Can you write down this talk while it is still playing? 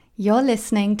You're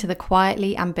listening to the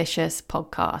Quietly Ambitious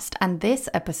podcast, and this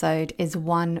episode is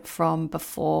one from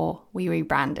before we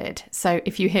rebranded. So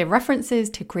if you hear references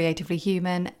to Creatively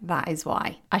Human, that is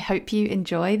why. I hope you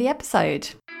enjoy the episode.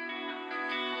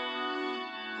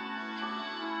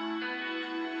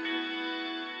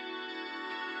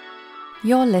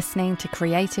 You're listening to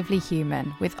Creatively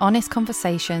Human, with honest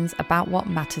conversations about what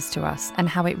matters to us and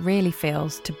how it really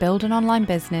feels to build an online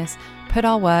business, put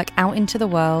our work out into the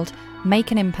world,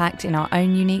 make an impact in our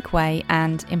own unique way,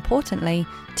 and, importantly,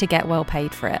 to get well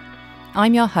paid for it.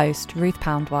 I'm your host, Ruth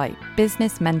Poundwhite,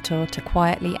 business mentor to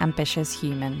quietly ambitious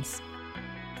humans.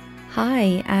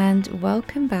 Hi, and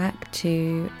welcome back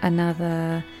to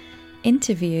another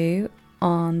interview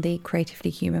on the Creatively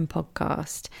Human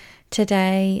podcast.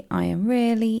 Today, I am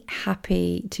really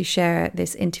happy to share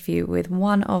this interview with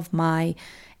one of my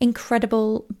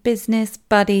incredible business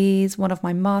buddies, one of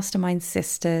my mastermind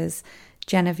sisters,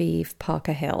 Genevieve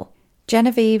Parker Hill.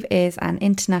 Genevieve is an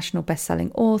international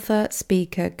best-selling author,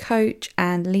 speaker, coach,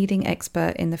 and leading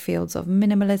expert in the fields of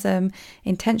minimalism,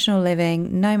 intentional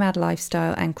living, nomad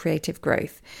lifestyle, and creative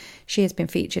growth. She has been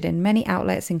featured in many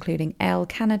outlets, including Elle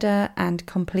Canada and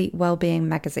Complete Wellbeing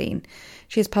magazine.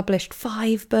 She has published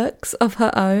 5 books of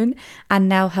her own and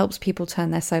now helps people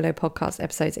turn their solo podcast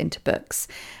episodes into books.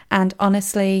 And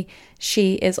honestly,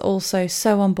 she is also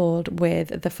so on board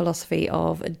with the philosophy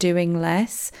of doing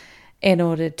less in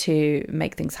order to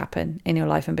make things happen in your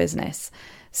life and business.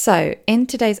 So in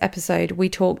today's episode, we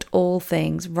talked all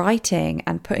things writing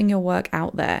and putting your work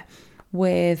out there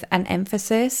with an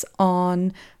emphasis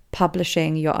on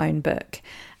publishing your own book.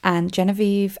 And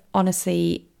Genevieve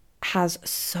honestly has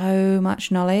so much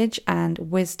knowledge and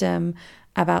wisdom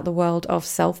about the world of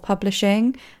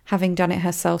self-publishing, having done it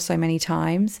herself so many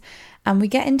times. And we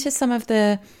get into some of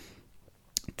the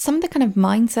kind of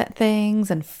mindset things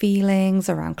and feelings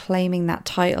around claiming that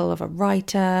title of a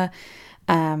writer,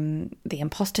 the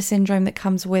imposter syndrome that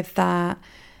comes with that,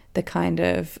 the kind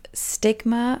of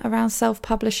stigma around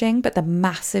self-publishing, but the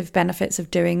massive benefits of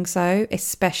doing so,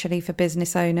 especially for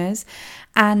business owners.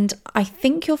 And I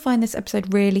think you'll find this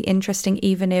episode really interesting,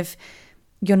 even if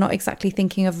you're not exactly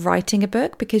thinking of writing a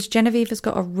book, because Genevieve has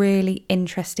got a really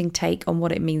interesting take on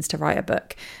what it means to write a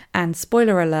book. And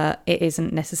spoiler alert, it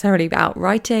isn't necessarily about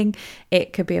writing.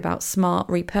 It could be about smart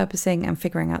repurposing and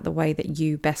figuring out the way that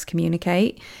you best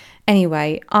communicate.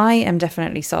 Anyway, I am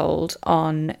definitely sold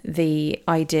on the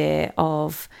idea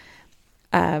of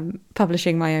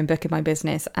publishing my own book in my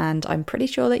business, and I'm pretty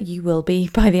sure that you will be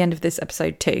by the end of this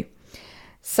episode too.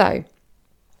 So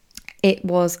it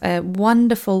was a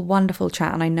wonderful, wonderful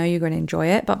chat, and I know you're going to enjoy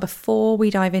it. But before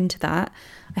we dive into that,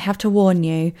 I have to warn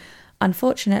you,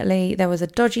 unfortunately, there was a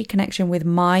dodgy connection with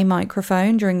my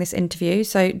microphone during this interview.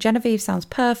 So Genevieve sounds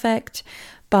perfect,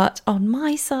 but on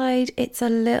my side, it's a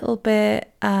little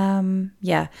bit,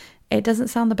 it doesn't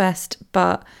sound the best,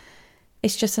 but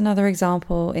it's just another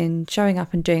example in showing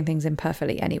up and doing things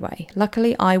imperfectly anyway.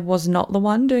 Luckily, I was not the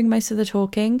one doing most of the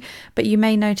talking, but you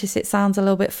may notice it sounds a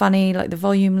little bit funny, like the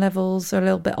volume levels are a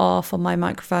little bit off on my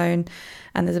microphone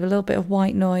and there's a little bit of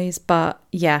white noise, but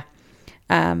yeah,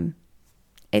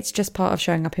 it's just part of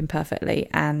showing up imperfectly.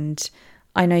 And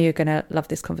I know you're going to love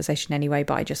this conversation anyway,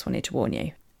 but I just wanted to warn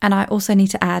you. And I also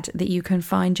need to add that you can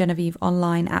find Genevieve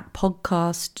online at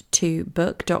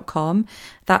podcast2book.com.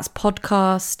 That's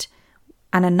podcast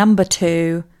and a number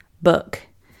 2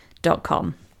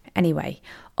 book.com. Anyway,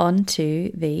 on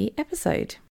to the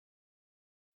episode.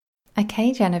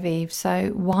 Okay, Genevieve,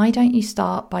 so why don't you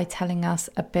start by telling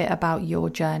us a bit about your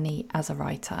journey as a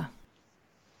writer?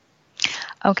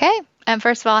 Okay.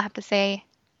 First of all, I have to say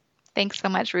thanks so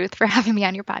much, Ruth, for having me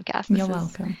on your podcast. You're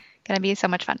welcome. Going to be so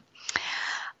much fun.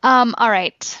 All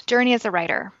right. Journey as a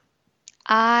writer.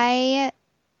 I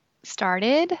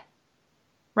started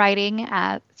writing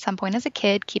at some point as a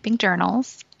kid, keeping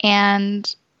journals,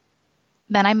 and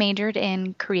then I majored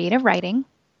in creative writing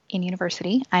in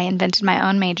university. I invented my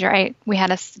own major. We had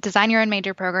a design your own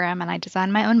major program, and I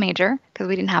designed my own major because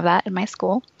we didn't have that in my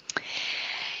school.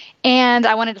 And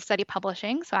I wanted to study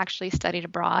publishing, so I actually studied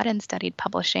abroad and studied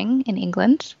publishing in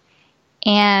England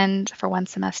and for one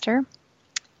semester.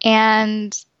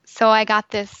 And so I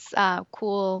got this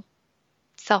cool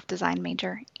self-design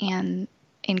major in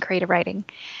creative writing.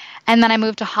 And then I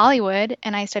moved to Hollywood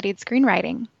and I studied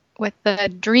screenwriting with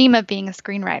the dream of being a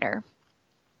screenwriter.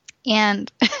 And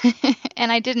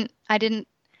and I didn't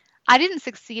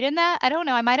succeed in that. I don't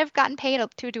know. I might have gotten paid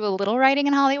to do a little writing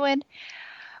in Hollywood.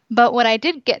 But what I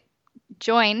did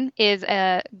join is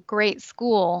a great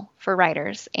school for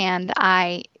writers. And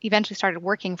I eventually started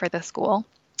working for the school.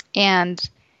 And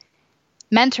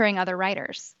mentoring other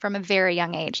writers from a very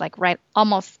young age, like right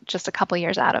almost just a couple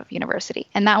years out of university.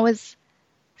 And that was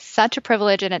such a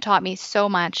privilege, and it taught me so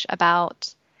much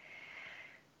about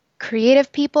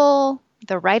creative people,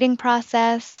 the writing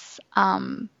process,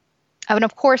 and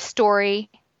of course, story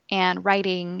and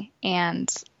writing,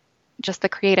 and just the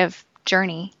creative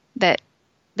journey that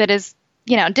is,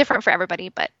 different for everybody,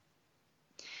 but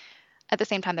at the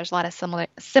same time, there's a lot of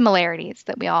similarities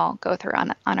that we all go through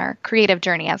on our creative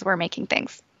journey as we're making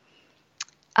things.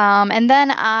 And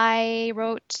then I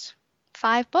wrote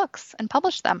 5 books and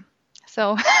published them.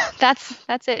 So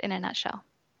that's it in a nutshell.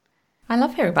 I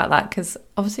love hearing about that because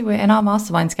obviously we're in our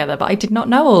mastermind together, but I did not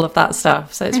know all of that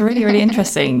stuff. So it's really, really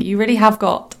interesting. You really have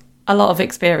got a lot of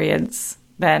experience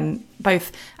then,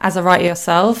 both as a writer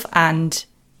yourself and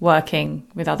working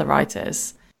with other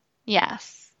writers.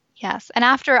 Yes. And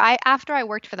after I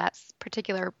worked for that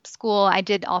particular school, I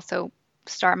did also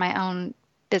start my own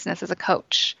business as a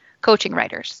coach, coaching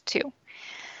writers too.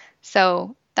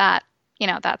 So that,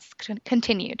 that's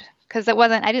continued because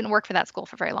I didn't work for that school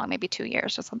for very long, maybe 2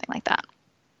 years or something like that.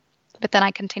 But then I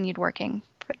continued working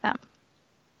for them.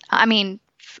 I mean,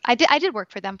 I did work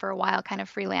for them for a while, kind of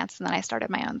freelance, and then I started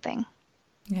my own thing.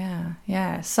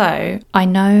 Yeah. So I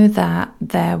know that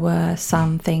there were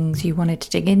some things you wanted to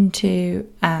dig into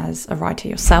as a writer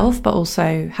yourself, but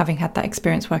also having had that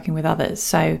experience working with others.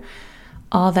 So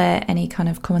are there any kind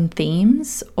of common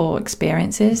themes or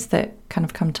experiences that kind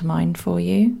of come to mind for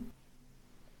you?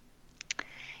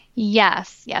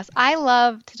 Yes. I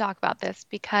love to talk about this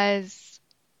because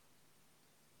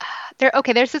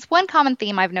there's this one common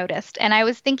theme I've noticed, and I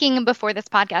was thinking before this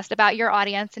podcast about your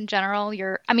audience in general.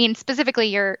 Specifically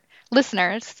your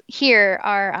listeners here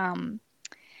are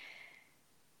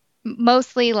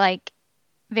mostly like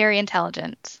very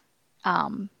intelligent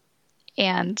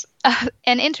and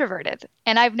introverted.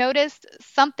 And I've noticed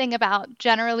something about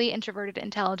generally introverted,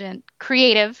 intelligent,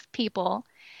 creative people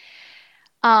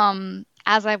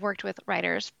as I've worked with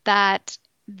writers that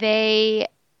they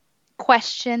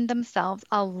question themselves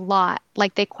a lot.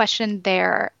 Like they question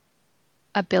their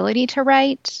ability to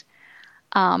write.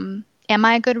 Am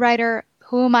I a good writer?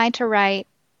 Who am I to write?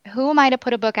 Who am I to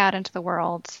put a book out into the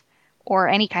world or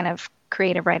any kind of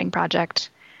creative writing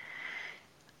project?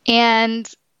 And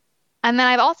then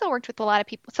I've also worked with a lot of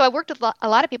people. So I worked with a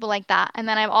lot of people like that. And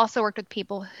then I've also worked with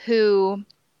people who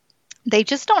they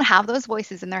just don't have those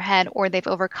voices in their head, or they've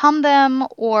overcome them,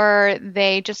 or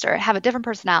they just have a different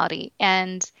personality.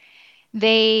 And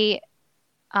they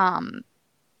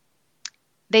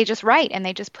just write and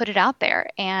they just put it out there,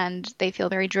 and they feel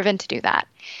very driven to do that.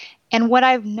 And what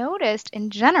I've noticed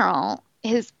in general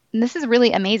is, and this is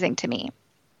really amazing to me,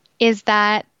 is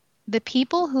that the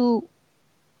people who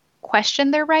question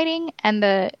their writing and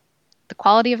the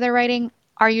quality of their writing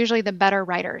are usually the better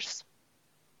writers.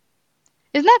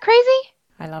 Isn't that crazy?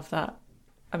 I love that.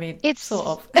 I mean, it's sort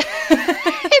of.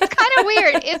 It's kind of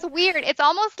weird. It's weird. It's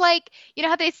almost like,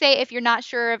 how they say if you're not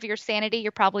sure of your sanity,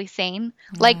 you're probably sane.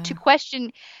 Yeah. Like to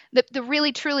question the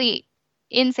really, truly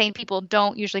insane people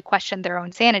don't usually question their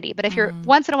own sanity. But if you're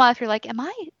once in a while, if you're like, am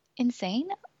I insane?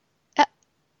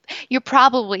 You're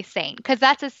probably sane, because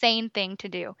that's a sane thing to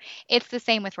do. It's the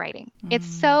same with writing. It's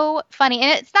so funny.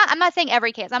 And I'm not saying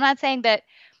every case. I'm not saying that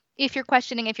if you're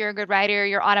questioning if you're a good writer,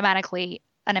 you're automatically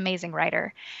an amazing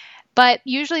writer. But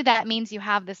usually that means you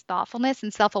have this thoughtfulness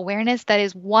and self-awareness that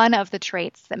is one of the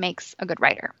traits that makes a good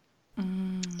writer.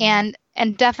 And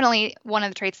definitely one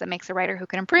of the traits that makes a writer who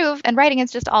can improve. And writing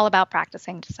is just all about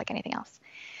practicing, just like anything else.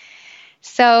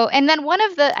 So, and then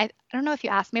I don't know if you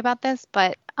asked me about this,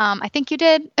 but I think you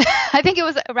did. I think it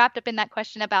was wrapped up in that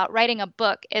question about writing a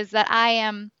book, is that I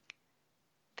am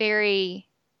very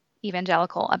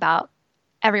evangelical about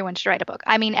everyone should write a book.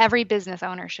 I mean, every business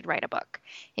owner should write a book.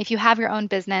 If you have your own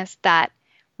business that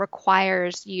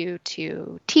requires you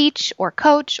to teach or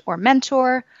coach or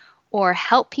mentor or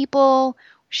help people,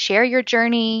 share your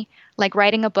journey, like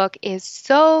writing a book is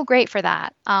so great for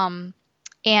that. And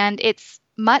it's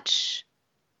much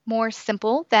more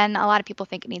simple than a lot of people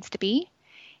think it needs to be.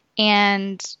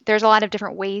 And there's a lot of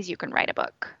different ways you can write a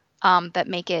book that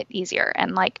make it easier.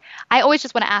 And like, I always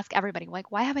just want to ask everybody,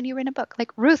 like, why haven't you written a book?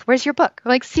 Like, Ruth, where's your book?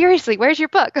 Like, seriously, where's your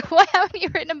book? Why haven't you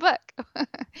written a book?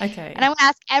 Okay. And I want to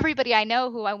ask everybody I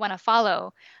know who I want to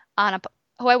follow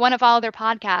who I want to follow their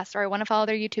podcast, or I want to follow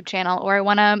their YouTube channel, or I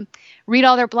want to read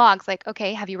all their blogs. Like,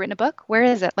 okay, have you written a book? Where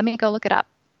is it? Let me go look it up.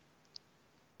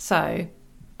 So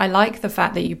I like the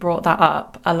fact that you brought that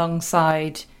up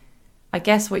alongside, I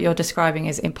guess what you're describing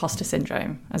is imposter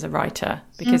syndrome as a writer,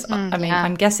 because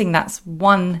I'm guessing that's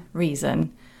one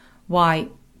reason why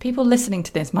people listening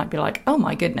to this might be like, oh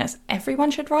my goodness,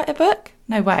 everyone should write a book?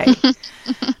 No way.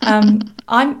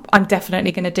 I'm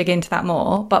definitely going to dig into that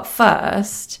more. But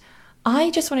first,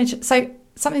 I just wanted to, so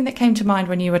something that came to mind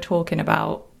when you were talking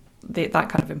about that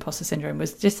kind of imposter syndrome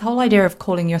was this whole idea of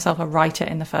calling yourself a writer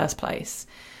in the first place.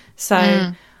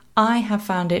 So I have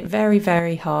found it very,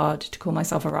 very hard to call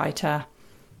myself a writer.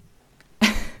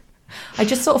 I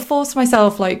just sort of forced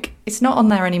myself, like, it's not on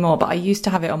there anymore, but I used to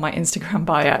have it on my Instagram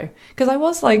bio because I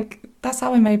was like, that's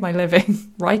how I made my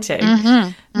living, writing.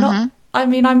 Not, I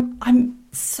mean, I'm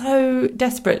so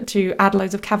desperate to add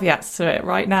loads of caveats to it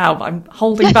right now, but I'm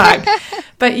holding back.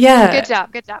 But yeah.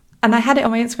 Good job. And I had it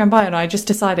on my Instagram bio and I just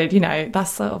decided,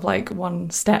 that's sort of like one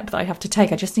step that I have to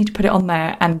take. I just need to put it on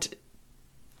there and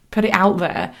put it out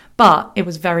there. But it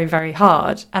was very, very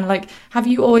hard. And like, have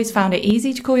you always found it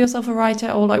easy to call yourself a writer,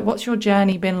 or like, what's your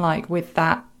journey been like with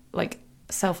that, like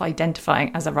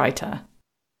self-identifying as a writer?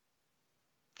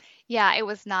 Yeah, it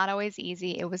was not always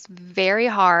easy. It was very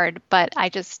hard, but I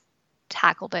just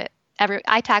tackled it.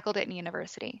 I tackled it in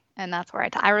university, and that's where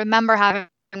I remember having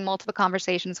multiple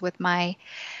conversations with my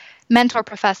mentor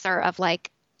professor of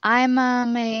like, I'm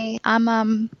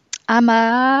a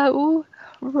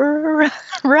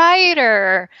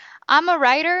writer. I'm a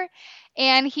writer.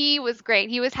 And he was great.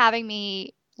 He was having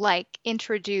me like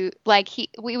introduce, like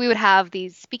we would have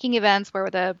these speaking events where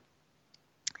the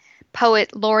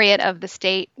poet laureate of the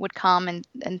state would come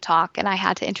and talk, and I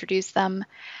had to introduce them.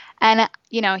 And,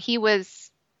 he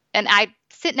was, and I'd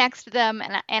sit next to them,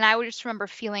 and I would just remember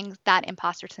feeling that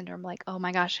imposter syndrome, like, oh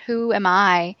my gosh, who am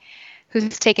I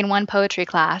who's taken one poetry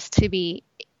class to be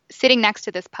sitting next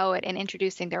to this poet and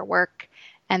introducing their work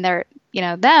and their,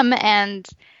 them, and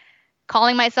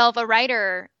calling myself a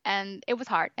writer. And it was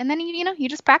hard. And then, you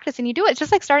just practice and you do it. It's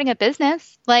just like starting a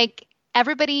business. Like,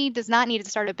 everybody does not need to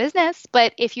start a business,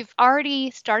 but if you've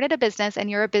already started a business and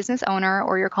you're a business owner,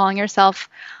 or you're calling yourself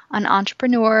an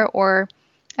entrepreneur or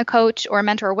a coach or a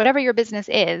mentor or whatever your business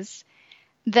is,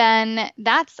 then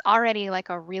that's already like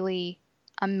a really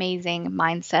amazing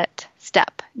mindset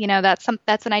step. That's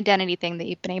an identity thing that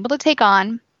you've been able to take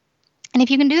on. And if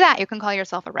you can do that, you can call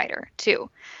yourself a writer too.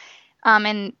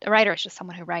 And a writer is just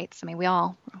someone who writes. I mean,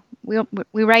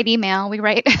 we write email, we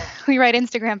write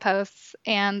Instagram posts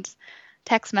and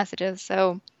text messages.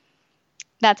 So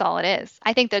that's all it is.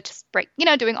 I think that just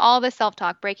doing all this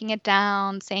self-talk, breaking it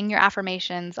down, saying your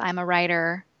affirmations. I'm a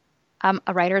writer. I'm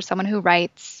a writer is someone who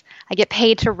writes. I get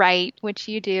paid to write, which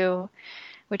we do.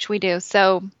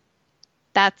 So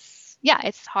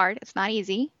it's hard. It's not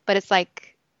easy, but it's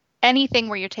like anything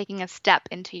where you're taking a step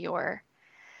into your,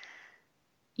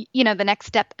 the next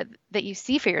step that you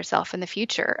see for yourself in the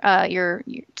future. You're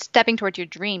stepping towards your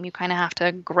dream. You kind of have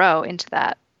to grow into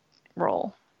that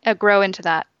role, grow into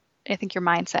that. I think your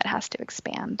mindset has to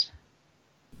expand.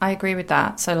 I agree with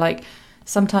that. So like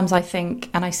sometimes I think,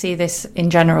 and I see this in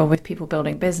general with people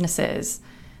building businesses,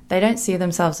 they don't see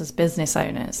themselves as business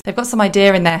owners. They've got some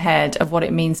idea in their head of what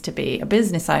it means to be a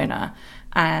business owner,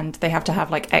 and they have to have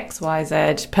like X, Y,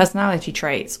 Z personality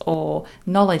traits or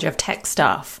knowledge of tech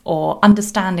stuff or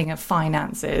understanding of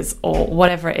finances or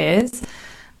whatever it is.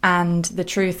 And the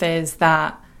truth is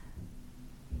that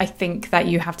I think that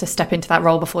you have to step into that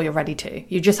role before you're ready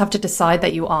to. You just have to decide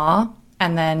that you are.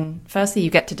 And then firstly,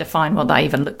 you get to define what that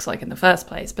even looks like in the first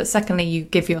place. But secondly, you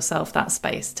give yourself that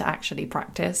space to actually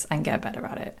practice and get better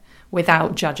at it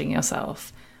without judging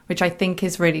yourself, which I think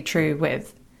is really true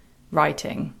with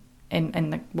writing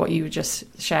in what you were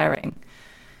just sharing.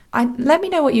 Let me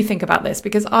know what you think about this,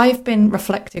 because I've been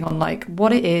reflecting on like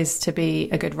what it is to be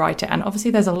a good writer. And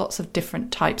obviously there's lots of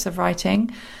different types of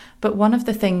writing. But one of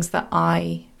the things that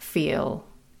I feel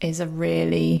is a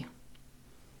really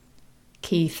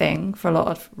key thing for a lot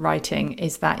of writing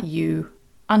is that you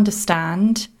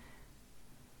understand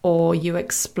or you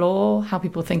explore how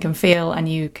people think and feel, and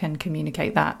you can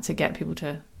communicate that to get people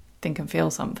to think and feel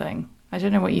something. I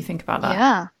don't know what you think about that.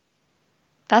 Yeah,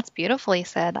 that's beautifully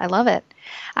said. I love it.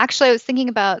 Actually, I was thinking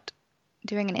about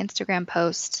doing an Instagram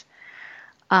post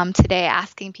today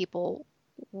asking people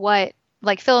what,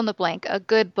 like, fill in the blank, a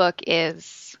good book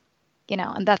is,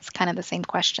 and that's kind of the same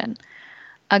question.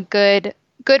 A good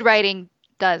writing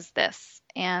does this,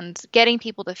 and getting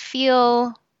people to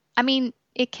feel, I mean,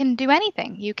 it can do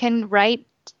anything. You can write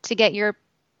to get your,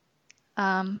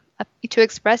 to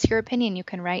express your opinion. You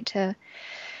can write to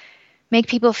make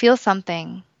people feel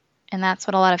something. And that's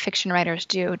what a lot of fiction writers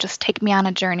do. Just take me on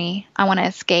a journey. I want to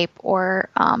escape, or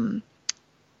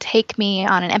take me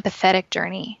on an empathetic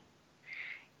journey.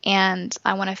 And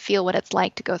I want to feel what it's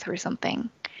like to go through something.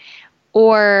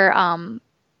 Or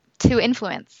to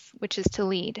influence, which is to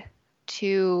lead,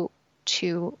 to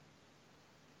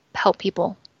help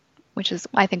people, which is,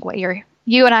 I think, what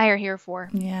you and I are here for.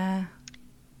 Yeah.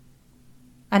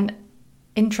 And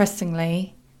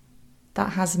interestingly,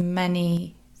 that has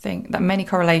many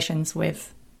correlations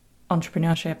with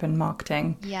entrepreneurship and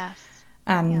marketing. Yes.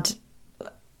 And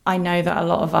I know that a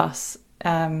lot of us,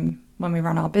 when we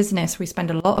run our business, we spend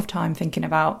a lot of time thinking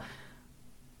about,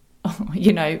 we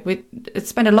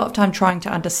spend a lot of time trying to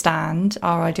understand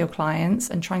our ideal clients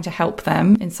and trying to help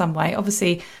them in some way.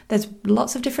 Obviously, there's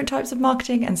lots of different types of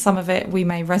marketing, and some of it we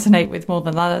may resonate with more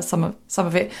than others. Some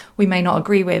of it we may not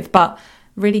agree with, but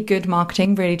really good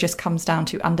marketing really just comes down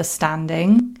to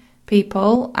understanding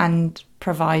people and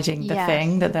providing the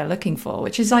thing that they're looking for,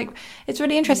 which is like, it's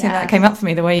really interesting that came up for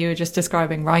me the way you were just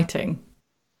describing writing.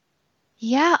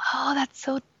 Yeah. Oh,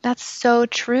 that's so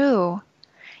true.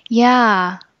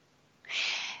 Yeah.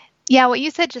 Yeah, what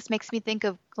you said just makes me think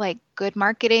of like good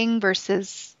marketing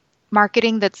versus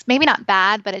marketing that's maybe not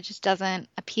bad, but it just doesn't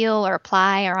appeal or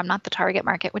apply, or I'm not the target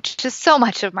market, which is so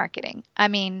much of marketing. I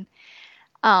mean,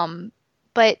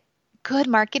 but good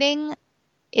marketing,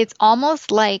 it's almost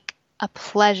like a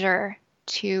pleasure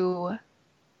to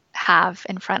have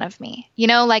in front of me.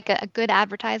 Like a good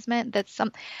advertisement that's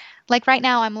like right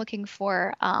now I'm looking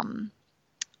for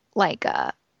like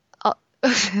a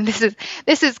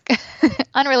this is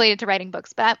unrelated to writing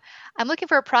books, but I'm looking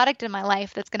for a product in my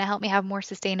life that's going to help me have more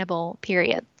sustainable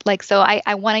period. Like, so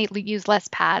I want to use less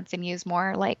pads and use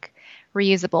more like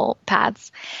reusable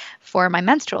pads for my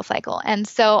menstrual cycle. And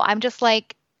so I'm just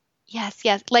like, yes.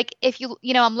 Like if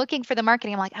I'm looking for the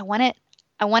marketing, I'm like, I want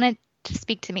it to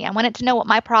speak to me. I want it to know what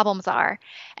my problems are.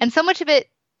 And so much of it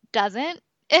doesn't.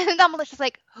 And I'm just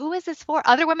like, who is this for?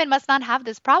 Other women must not have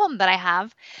this problem that I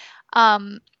have.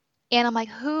 And I'm like,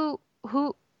 who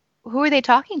are they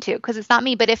talking to? Because it's not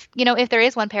me. But if there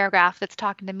is one paragraph that's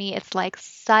talking to me, it's like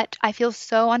I feel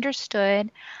so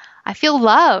understood. I feel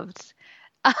loved.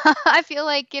 I feel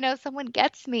like, someone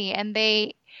gets me, and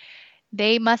they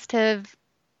must care.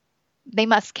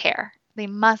 They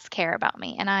must care about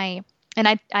me. And I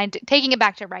taking it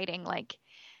back to writing, like,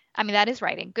 I mean, that is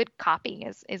writing. Good copy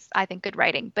is I think good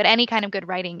writing. But any kind of good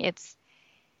writing, it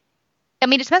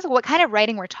depends on what kind of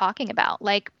writing we're talking about.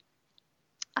 Like,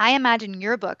 I imagine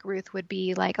your book, Ruth, would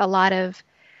be like a lot of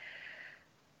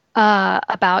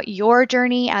about your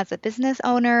journey as a business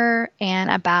owner, and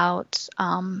about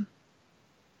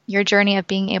your journey of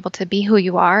being able to be who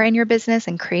you are in your business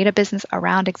and create a business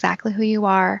around exactly who you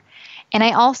are. And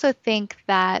I also think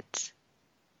that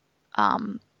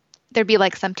there'd be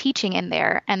like some teaching in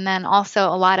there, and then also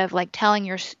a lot of like telling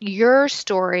your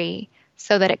story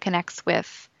so that it connects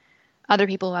with other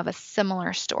people who have a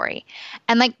similar story.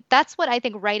 And like, that's what I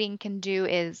think writing can do,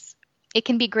 is it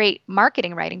can be great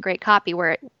marketing writing, great copy,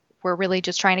 where we're really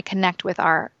just trying to connect with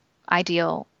our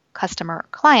ideal customer or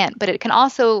client, but it can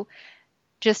also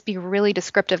just be really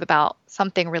descriptive about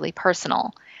something really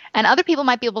personal. And other people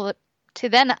might be able to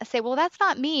then say, well, that's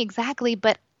not me exactly,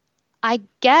 but I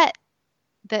get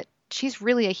that she's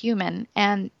really a human,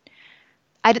 and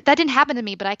that didn't happen to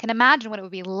me, but I can imagine what it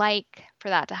would be like for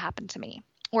that to happen to me,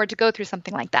 or to go through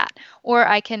something like that. Or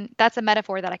that's a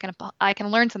metaphor that I can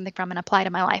learn something from and apply to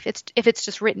my life. If it's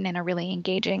just written in a really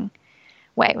engaging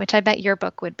way, which I bet your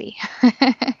book would be.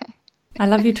 I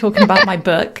love you talking about my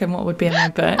book and what would be in my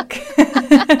book.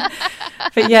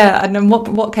 But yeah, and then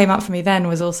what came up for me then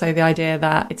was also the idea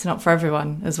that it's not for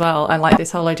everyone as well. And like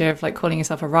this whole idea of like calling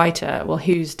yourself a writer, well,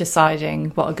 who's deciding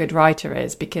what a good writer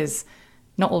is? Because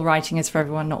not all writing is for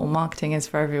everyone, not all marketing is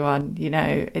for everyone.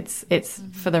 It's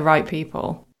for the right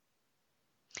people.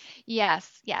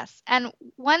 Yes. And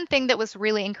one thing that was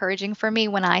really encouraging for me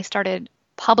when I started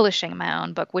publishing my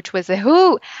own book, which was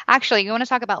actually, you want to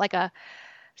talk about like a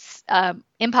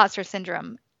imposter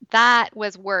syndrome. That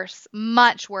was worse,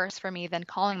 much worse for me than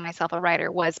calling myself a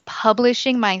writer, was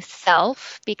publishing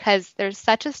myself, because there's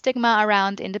such a stigma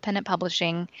around independent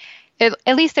publishing.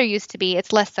 At least there used to be.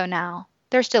 It's less so now.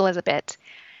 There still is a bit.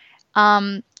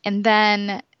 And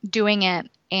then doing it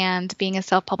and being a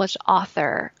self-published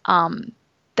author,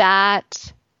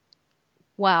 that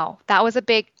was a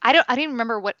big, I didn't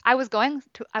remember what I was going,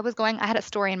 I had a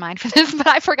story in mind for this, but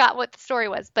I forgot what the story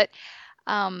was. But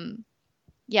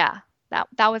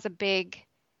that was a big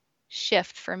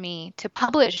shift for me to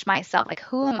publish myself. Like,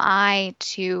 who am I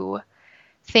to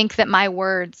think that my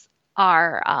words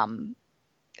are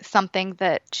something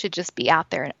that should just be out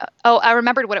there? Oh, I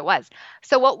remembered what it was.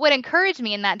 So what encouraged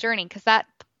me in that journey, because that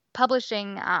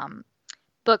publishing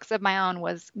books of my own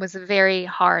was very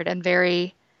hard, and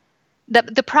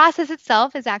the process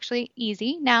itself is actually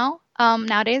easy now,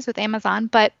 nowadays with Amazon,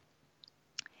 but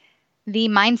the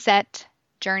mindset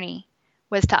journey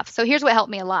was tough. So here's what helped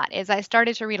me a lot is I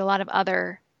started to read a lot of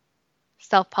other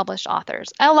self-published authors,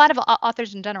 a lot of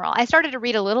authors in general. I started to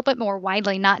read a little bit more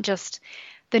widely, not just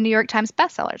the New York Times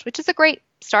bestsellers, which is a great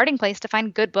starting place to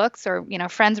find good books or,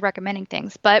 friends recommending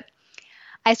things. But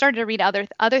I started to read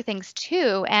other things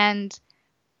too, and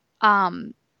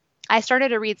I started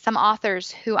to read some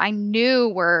authors who I knew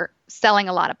were selling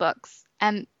a lot of books,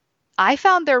 and I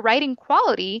found their writing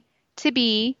quality to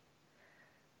be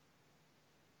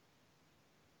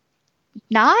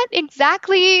not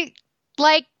exactly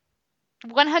like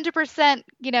 100%,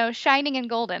 shining and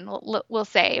golden, we'll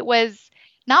say. It was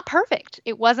not perfect.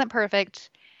 It wasn't perfect.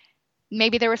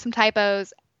 Maybe there were some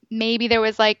typos. Maybe there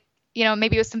was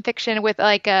maybe it was some fiction with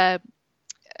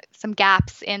some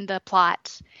gaps in the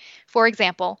plot, for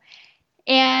example.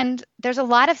 And there's a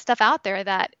lot of stuff out there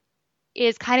that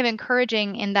is kind of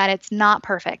encouraging in that it's not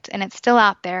perfect and it's still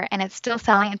out there and it's still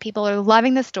selling and people are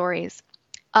loving the stories.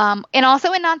 And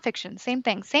also in nonfiction, same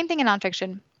thing in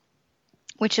nonfiction,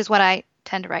 which is what I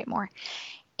tend to write more.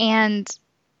 And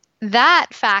the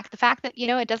fact that,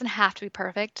 it doesn't have to be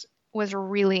perfect was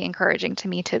really encouraging to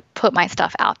me to put my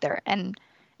stuff out there. And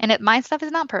my stuff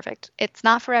is not perfect. It's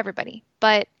not for everybody,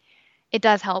 but it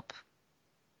does help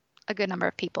a good number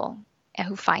of people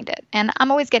who find it. And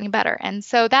I'm always getting better. And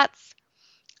so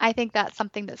I think that's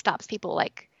something that stops people.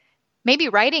 Like maybe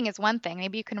writing is one thing.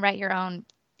 Maybe you can write your own,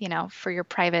 for your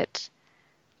private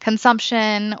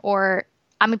consumption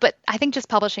but I think just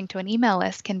publishing to an email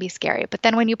list can be scary. But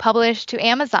then when you publish to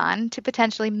Amazon to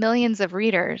potentially millions of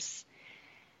readers,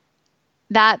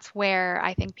 that's where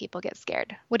I think people get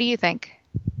scared. What do you think?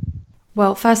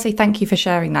 Well, firstly, thank you for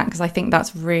sharing that because I think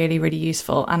that's really, really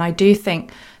useful. And I do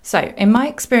think, so in my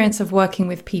experience of working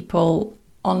with people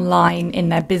online in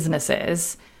their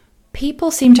businesses, people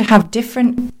seem to have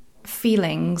different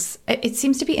feelings. It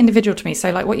seems to be individual to me. So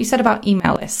like what you said about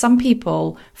email lists, some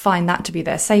people find that to be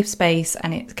their safe space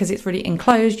and because it's really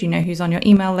enclosed, who's on your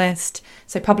email list.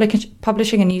 So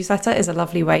publishing a newsletter is a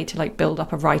lovely way to build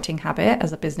up a writing habit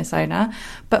as a business owner.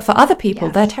 But for other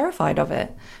people, They're terrified of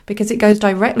it because it goes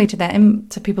directly to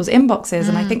to people's inboxes.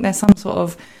 And I think there's some sort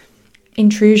of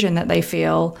intrusion that they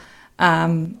feel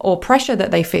or pressure that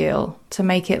they feel to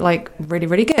make it really,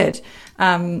 really good.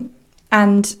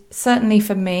 And certainly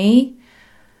for me,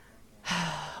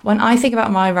 when I think about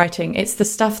my writing, it's the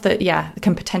stuff that,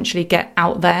 can potentially get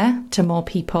out there to more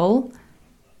people.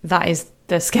 That is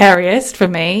the scariest for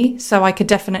me. So I could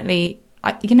definitely,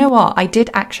 you know what? I did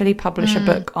actually publish a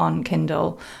book on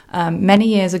Kindle many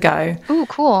years ago. Ooh,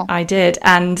 cool. I did.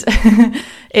 And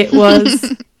it was,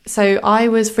 so I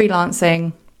was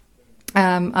freelancing.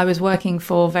 I was working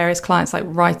for various clients,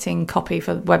 writing copy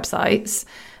for websites.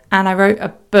 And I wrote a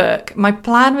book. My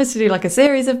plan was to do a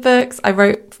series of books. I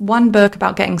wrote one book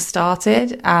about getting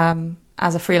started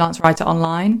as a freelance writer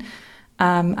online.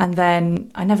 And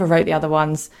then I never wrote the other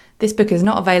ones. This book is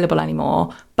not available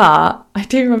anymore. But I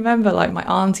do remember my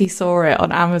auntie saw it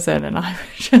on Amazon and I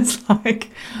was just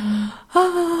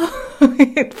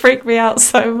it freaked me out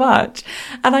so much.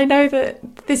 And I know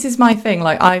that this is my thing.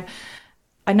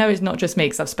 I know it's not just me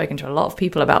because I've spoken to a lot of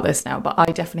people about this now, but I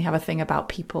definitely have a thing about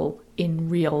people in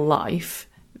real life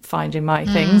finding my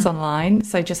things online.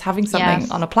 So just having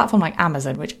something on a platform like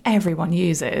Amazon, which everyone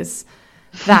uses,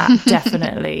 that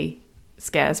definitely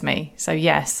scares me. So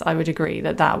yes, I would agree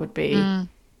that would be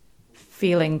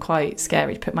feeling quite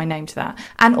scary to put my name to that.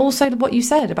 And also what you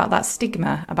said about that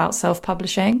stigma about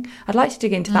self-publishing, I'd like to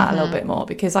dig into that a little bit more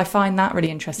because I find that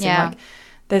really interesting. Yeah.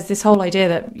 There's this whole idea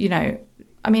that,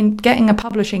 getting a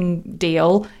publishing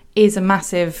deal is a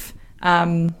massive,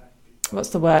 what's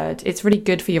the word? It's really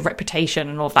good for your reputation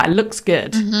and all of that. It looks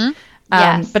good.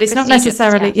 Yes, but it's not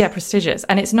necessarily, prestigious.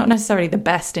 And it's not necessarily the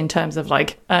best in terms of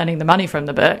earning the money from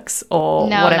the books or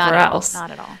whatever else.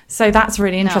 Not at all. So that's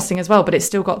really interesting as well. But it's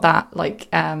still got that,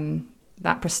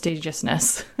 that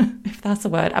prestigiousness, if that's a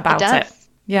word, about it.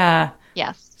 Yeah.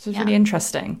 Yes. So it's really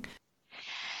interesting.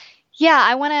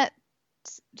 Yeah,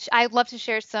 I'd love to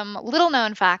share some little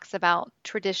known facts about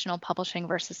traditional publishing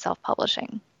versus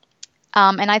self-publishing.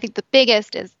 And I think the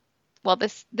biggest is,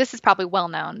 this is probably well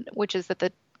known, which is that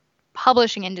the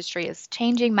publishing industry is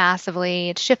changing massively.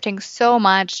 It's shifting so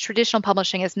much. Traditional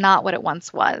publishing is not what it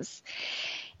once was.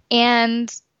 And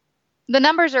the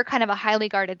numbers are kind of a highly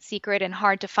guarded secret and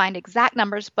hard to find exact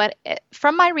numbers. But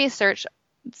from my research,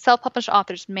 self-published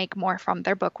authors make more from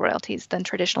their book royalties than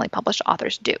traditionally published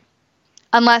authors do.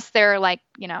 Unless they're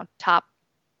top,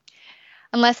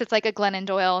 unless it's a Glennon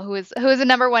Doyle who is a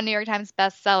 #1 New York Times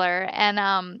bestseller,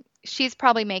 and she's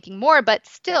probably making more, but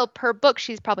still per book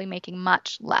she's probably making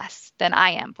much less than I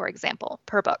am, for example,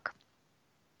 per book.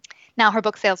 Now, her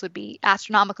book sales would be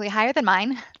astronomically higher than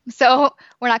mine. So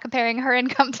we're not comparing her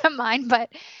income to mine,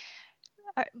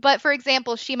 but for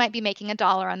example, she might be making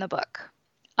 $1 on the book,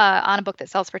 on a book that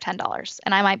sells for $10,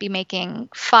 and I might be making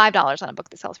 $5 on a book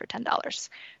that sells for $10,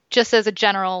 just as a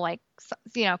general, like,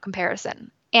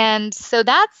 comparison. And so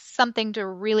that's something to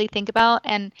really think about.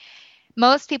 And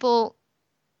most people,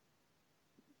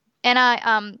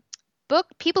 and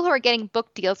people who are getting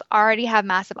book deals already have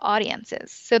massive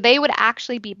audiences, so they would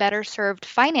actually be better served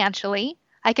financially.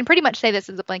 I can pretty much say this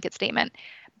as a blanket statement,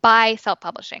 by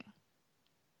self-publishing.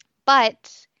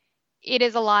 But it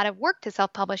is a lot of work to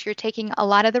self-publish. You're taking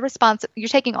all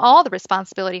the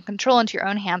responsibility and control into your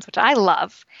own hands, which I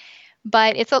love.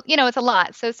 But it's a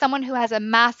lot. So someone who has a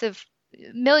massive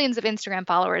millions of Instagram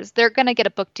followers, they're going to get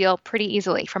a book deal pretty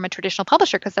easily from a traditional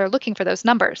publisher because they're looking for those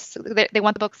numbers. So they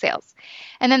want the book sales.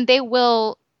 And then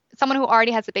someone who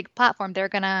already has a big platform, they're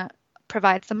going to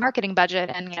provide some marketing budget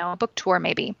and, a book tour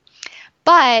maybe.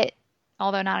 But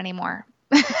although not anymore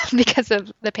because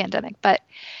of the pandemic. But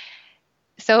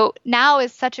so now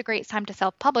is such a great time to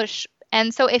self-publish.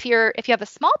 And so if you have a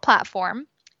small platform,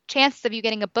 chances of you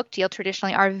getting a book deal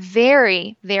traditionally are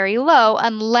very, very low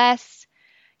unless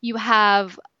you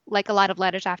have like a lot of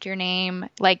letters after your name.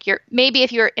 Like maybe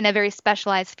if you're in a very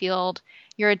specialized field,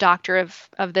 you're a doctor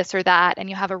of this or that, and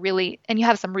you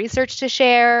have some research to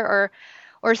share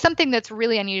or something that's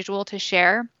really unusual to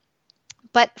share.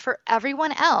 But for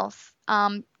everyone else,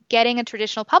 getting a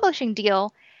traditional publishing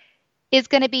deal is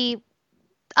going to be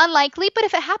unlikely, but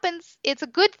if it happens, it's a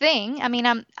good thing. I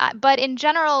mean, but in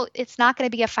general, it's not going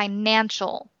to be a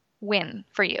financial win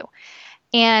for you.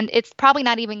 And it's probably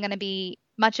not even going to be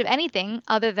much of anything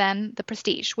other than the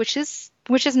prestige, which is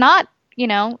not,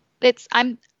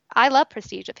 I love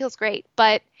prestige. It feels great,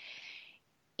 but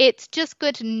it's just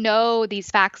good to know these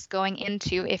facts going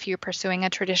into if you're pursuing a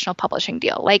traditional publishing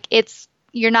deal. Like it's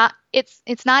not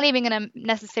even going to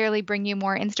necessarily bring you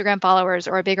more Instagram followers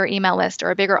or a bigger email list or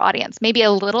a bigger audience. Maybe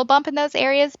a little bump in those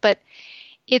areas, but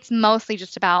it's mostly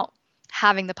just about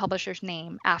having the publisher's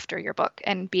name after your book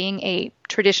and being a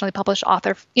traditionally published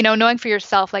author, knowing for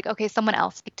yourself, like, okay, someone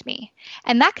else picked me.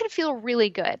 And that can feel really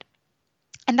good.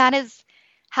 And that is,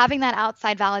 having that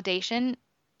outside validation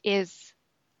is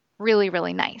really,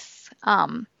 really nice.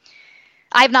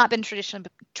 I've not been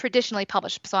traditionally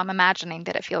published, so I'm imagining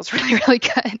that it feels really, really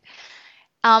good.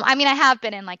 I mean, I have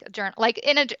been in like a journal, like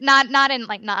not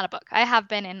a book. I have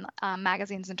been in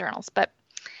magazines and journals, but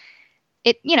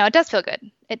it does feel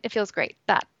good. It feels great.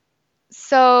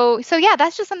 So yeah,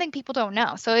 that's just something people don't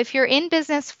know. So if you're in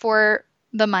business for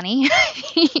the money,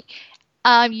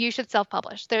 you should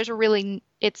self-publish.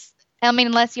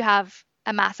 Unless you have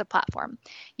a massive platform,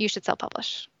 you should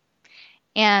self-publish.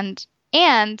 And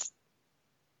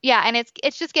yeah, and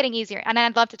it's just getting easier. And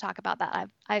I'd love to talk about that.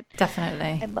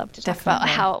 Definitely. I'd love to talk about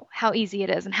how easy it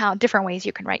is and how different ways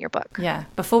you can write your book. Yeah.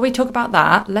 Before we talk about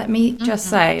that, let me just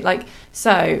say,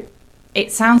 so it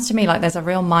sounds to me like there's a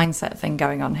real mindset thing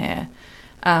going on here.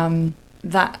 And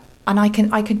I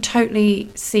can totally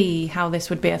see how this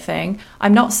would be a thing.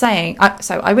 I'm not saying,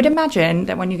 so I would imagine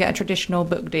that when you get a traditional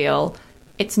book deal,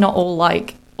 it's not all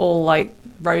like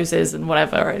roses and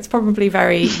whatever. It's probably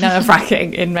very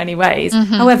nerve-wracking in many ways.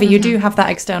 However, you do have that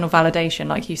external validation,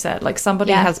 like you said, like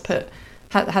somebody has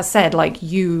said, like,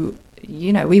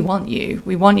 we want you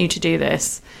to do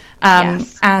this.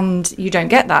 And you don't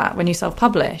get that when you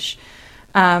self-publish.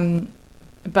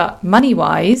 But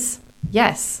money-wise,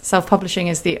 yes, self-publishing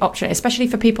is the option, especially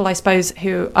for people, I suppose,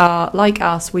 who are like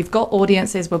us. We've got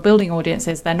audiences, we're building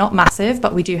audiences. They're not massive,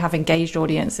 but we do have engaged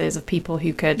audiences of people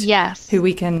who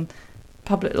we can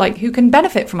who can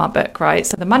benefit from our book, right?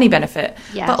 So the money benefit.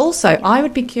 Yes. But also, I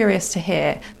would be curious to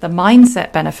hear the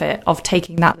mindset benefit of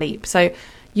taking that leap. So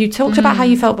you talked about how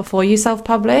you felt before you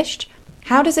self-published.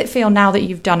 How does it feel now that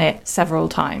you've done it several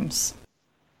times?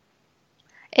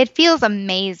 It feels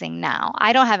amazing now.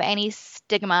 I don't have any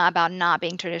stigma about not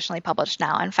being traditionally published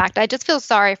now. In fact, I just feel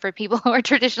sorry for people who are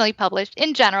traditionally published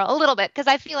in general a little bit, because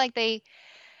I feel like they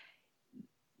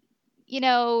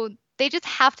just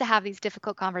have to have these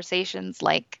difficult conversations.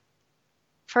 Like,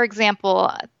 for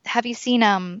example, have you seen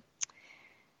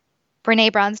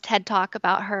Brene Brown's TED Talk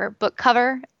about her book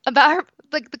cover, about her,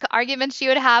 like the arguments she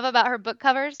would have about her book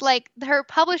covers? Like, her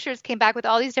publishers came back with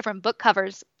all these different book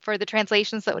covers for the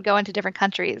translations that would go into different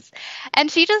countries.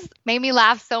 And she just made me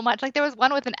laugh so much. Like, there was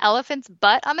one with an elephant's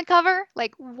butt on the cover.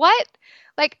 Like, what?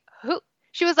 Like, who?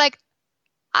 She was like,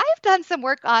 I've done some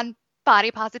work on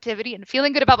body positivity and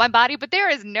feeling good about my body, but there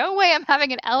is no way I'm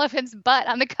having an elephant's butt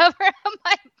on the cover of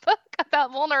my book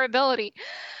about vulnerability.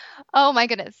 Oh my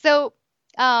goodness. So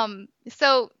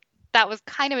that was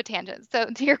kind of a tangent. So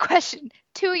to your question,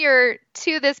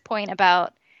 to this point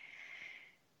about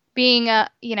being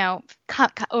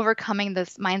overcoming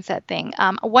this mindset thing.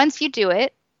 Once you do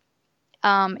it,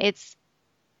 it's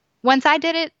once I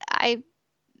did it, I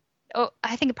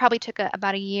think it probably took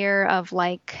about a year of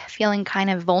like feeling kind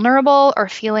of vulnerable or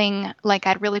feeling like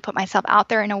I'd really put myself out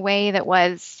there in a way that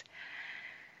was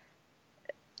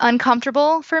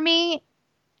uncomfortable for me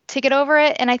to get over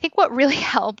it. And I think what really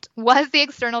helped was the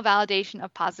external validation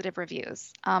of positive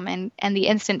reviews, and the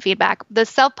instant feedback. The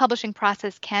self-publishing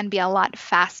process can be a lot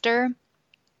faster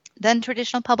than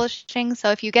traditional publishing.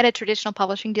 So if you get a traditional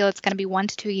publishing deal, it's going to be 1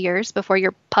 to 2 years before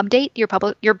your pub date, your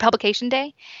publication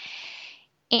day.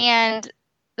 And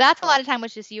that's a lot of time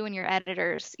with just you and your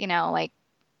editors, like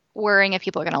worrying if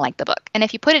people are going to like the book. And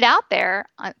if you put it out there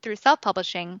through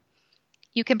self-publishing,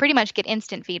 you can pretty much get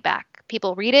instant feedback.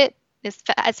 People read it as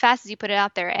fast as you put it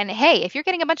out there. And hey, if you're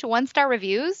getting a bunch of 1-star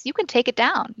reviews, you can take it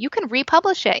down. You can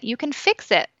republish it. You can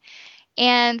fix it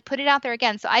and put it out there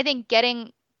again. So I think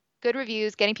getting good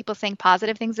reviews, getting people saying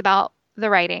positive things about the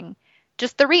writing,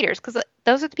 just the readers, because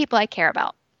those are the people I care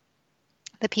about.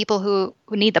 The people who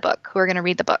need the book, who are going to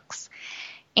read the books.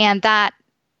 And that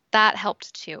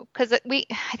helped too. Because I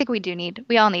think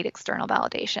we all need external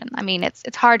validation. I mean,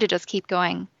 it's hard to just keep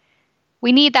going.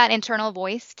 We need that internal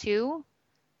voice too.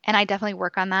 And I definitely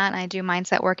work on that. And I do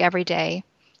mindset work every day.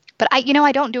 But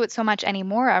I don't do it so much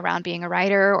anymore around being a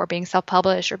writer or being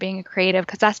self-published or being a creative,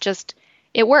 because that's just,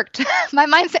 it worked. My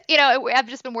mindset, I've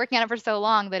just been working on it for so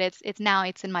long that it's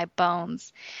in my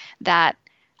bones that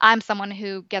I'm someone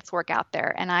who gets work out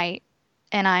there, and I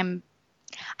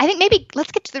think maybe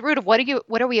let's get to the root of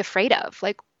what are we afraid of?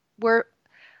 Like we're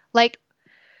like,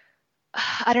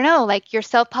 I don't know, like you're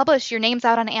self-published, your name's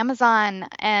out on Amazon,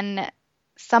 and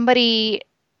somebody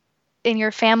in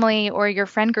your family or your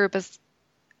friend group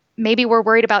maybe we're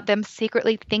worried about them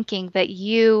secretly thinking that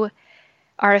you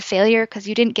are a failure because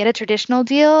you didn't get a traditional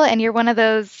deal and you're one of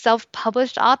those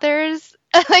self-published authors.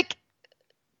 Like,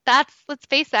 let's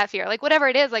face that fear. Like whatever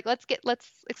it is, like let's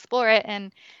explore it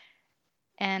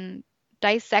and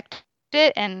dissect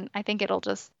it, and I think it'll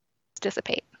just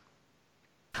dissipate.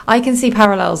 I can see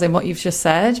parallels in what you've just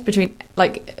said between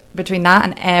that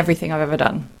and everything I've ever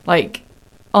done. Like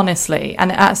honestly,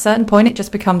 and at a certain point it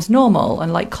just becomes normal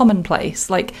and like commonplace.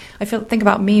 Like think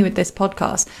about me with this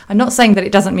podcast. I'm not saying that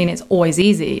it doesn't mean it's always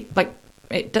easy. Like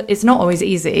it's not always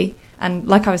easy. And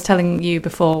like I was telling you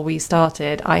before we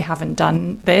started, I haven't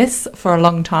done this for a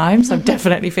long time, so I'm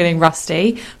definitely feeling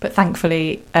rusty. But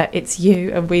thankfully, it's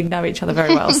you, and we know each other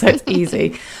very well, so it's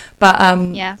easy. But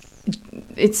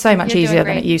it's so much easier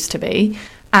than it used to be.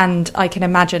 And I can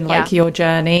imagine your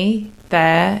journey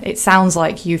there. It sounds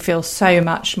like you feel so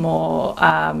much more.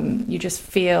 You just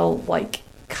feel like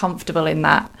comfortable in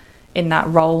that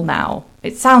role now.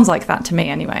 It sounds like that to me,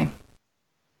 anyway.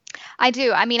 I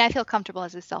do. I mean, I feel comfortable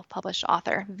as a self-published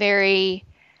author. Very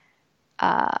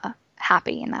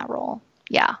happy in that role.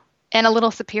 Yeah. And a little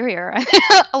superior.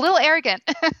 A little arrogant.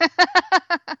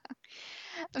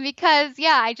 Because,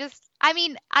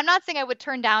 I'm not saying I would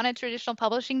turn down a traditional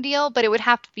publishing deal, but it would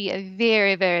have to be a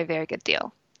very, very, very good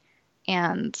deal.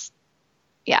 And,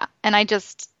 yeah. And I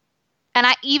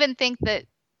even think that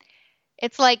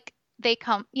it's like they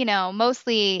come,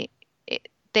 mostly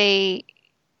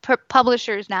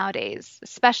publishers nowadays,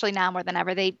 especially now more than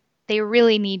ever, they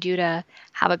really need you to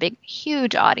have a big,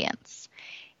 huge audience.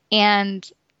 And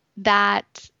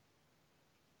that,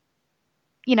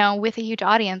 with a huge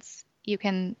audience, you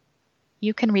can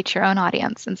reach your own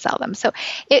audience and sell them. So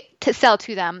to sell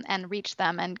to them and reach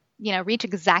them and, reach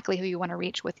exactly who you want to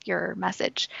reach with your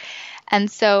message. And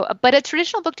so, but a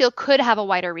traditional book deal could have a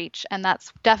wider reach, and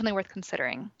that's definitely worth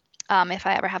considering. If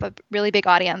I ever have a really big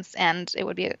audience, and it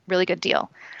would be a really good deal.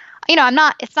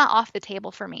 It's not off the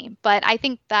table for me, but I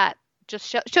think that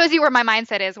just shows you where my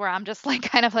mindset is, where I'm just like,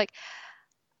 kind of like,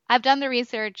 I've done the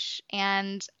research,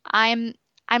 and I'm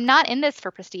not in this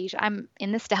for prestige. I'm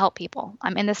in this to help people.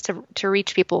 I'm in this to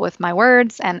reach people with my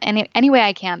words and any way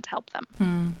I can to help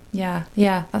them. Yeah.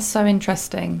 That's so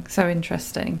interesting. So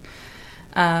interesting.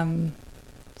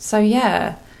 So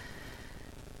yeah.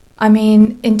 I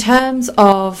mean, in terms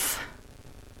of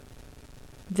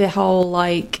the whole,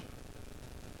 like,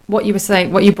 what you were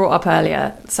saying, what you brought up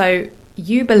earlier, so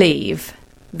you believe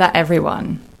that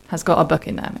everyone has got a book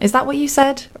in them. Is that what you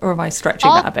said? Or am I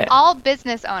stretching that a bit? All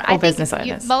business owners. All business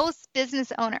owners. Most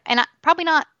business owner, and probably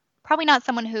not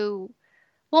someone who,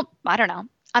 well, I don't know.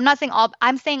 I'm not saying all,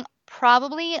 I'm saying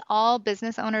probably all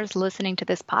business owners listening to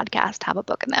this podcast have a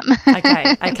book in them.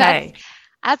 Okay.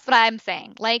 That's what I'm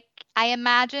saying. Like, I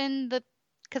imagine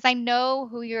because I know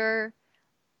who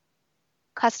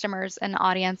customers and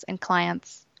audience and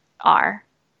clients are.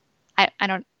 I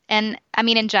don't, and I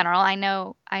mean, in general, I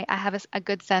know I have a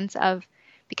good sense of,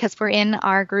 because we're in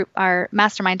our group, our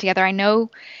mastermind together, I know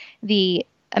the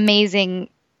amazing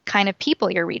kind of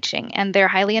people you're reaching, and they're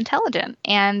highly intelligent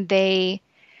and they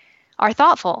are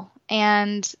thoughtful.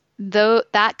 And though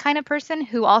that kind of person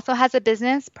who also has a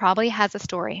business probably has a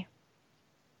story.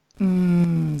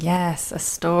 Yes, a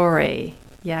story.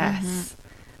 Yes.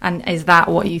 And is that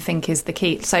what you think is the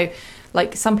key? So,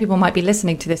 like, some people might be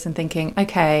listening to this and thinking,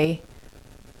 okay,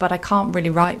 but I can't really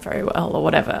write very well or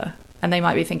whatever. And they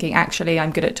might be thinking, actually,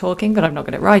 I'm good at talking, but I'm not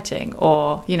good at writing.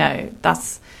 Or, you know,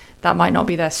 that might not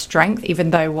be their strength,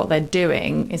 even though what they're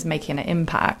doing is making an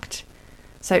impact.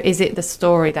 So is it the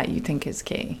story that you think is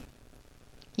key?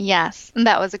 Yes, and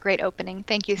that was a great opening.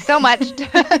 Thank you so much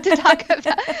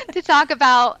to talk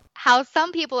about how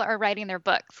some people are writing their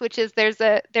books, which is there's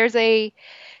a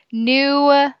new,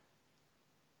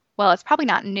 well, it's probably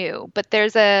not new, but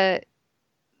there's a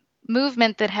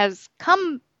movement that has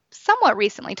come somewhat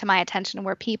recently to my attention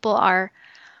where people are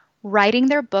writing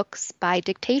their books by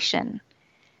dictation.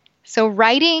 So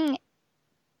writing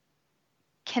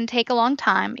can take a long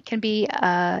time. It can be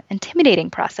an intimidating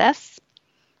process,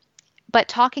 but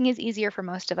talking is easier for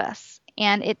most of us.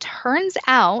 And it turns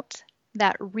out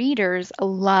that readers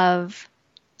love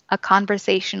a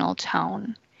conversational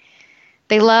tone.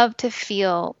 They love to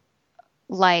feel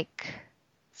like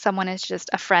someone is just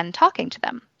a friend talking to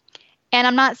them. And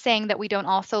I'm not saying that we don't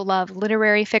also love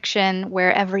literary fiction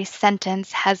where every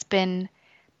sentence has been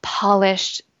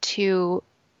polished to,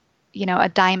 you know, a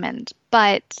diamond.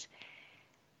 But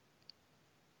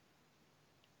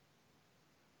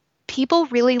people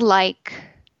really like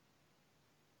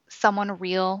someone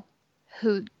real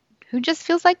who just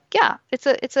feels like, yeah, it's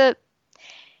a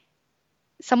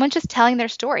someone just telling their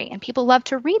story, and people love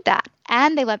to read that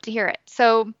and they love to hear it.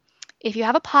 So if you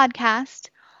have a podcast,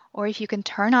 or if you can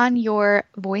turn on your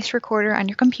voice recorder on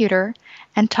your computer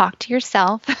and talk to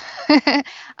yourself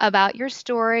about your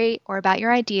story or about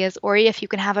your ideas, or if you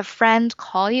can have a friend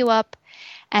call you up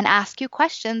and ask you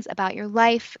questions about your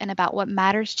life and about what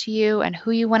matters to you and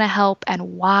who you want to help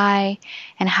and why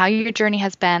and how your journey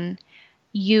has been,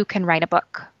 you can write a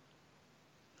book.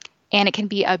 And it can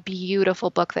be a beautiful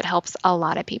book that helps a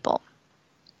lot of people.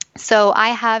 So I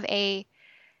have a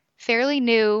fairly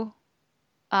new,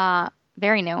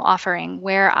 very new offering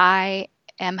where I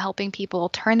am helping people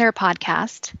turn their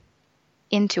podcast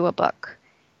into a book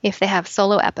if they have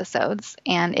solo episodes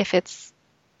and if it's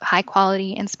high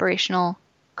quality, inspirational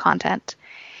content.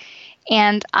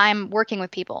 And I'm working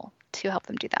with people to help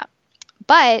them do that.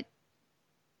 But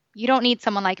you don't need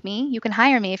someone like me. You can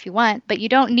hire me if you want, but you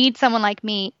don't need someone like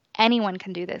me. Anyone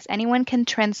can do this. Anyone can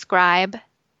transcribe.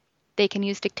 They can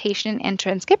use dictation and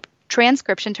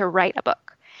transcription to write a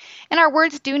book. And our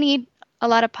words do need a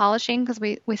lot of polishing because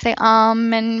we say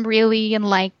and really and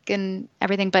like and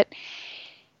everything. But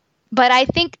I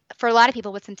think for a lot of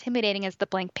people, what's intimidating is the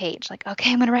blank page. Like,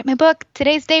 okay, I'm going to write my book.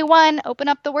 Today's day one. Open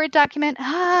up the Word document.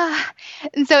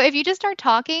 And so if you just start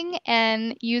talking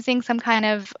and using some kind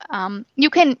of, you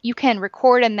can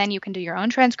record and then you can do your own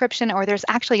transcription, or there's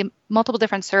actually multiple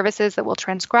different services that will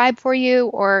transcribe for you,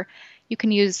 or you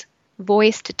can use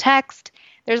voice to text.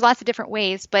 There's lots of different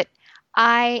ways, but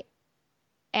I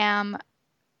am,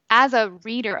 as a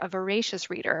reader, a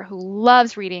voracious reader who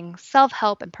loves reading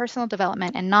self-help and personal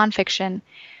development and nonfiction,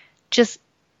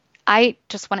 I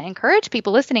just want to encourage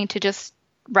people listening to just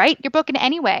write your book in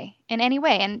any way,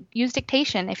 and use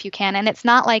dictation if you can. And it's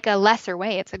not like a lesser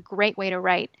way. It's a great way to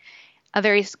write a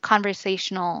book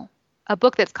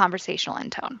that's conversational in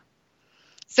tone.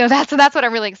 So that's what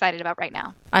I'm really excited about right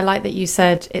now. I like that you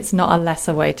said it's not a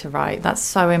lesser way to write. That's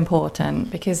so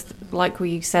important because, like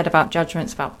we said about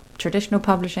judgments about traditional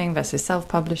publishing versus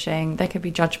self-publishing, there could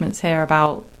be judgments here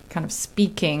about kind of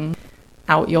speaking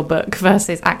out your book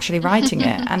versus actually writing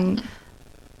it. And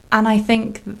I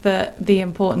think that the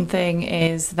important thing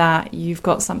is that you've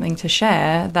got something to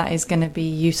share that is going to be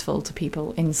useful to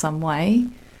people in some way.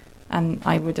 And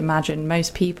I would imagine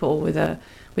most people with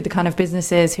the kind of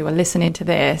businesses who are listening to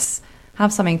this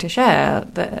have something to share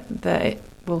that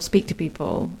will speak to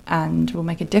people and will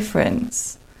make a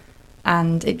difference.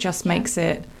 And it just makes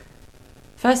it,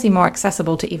 firstly, more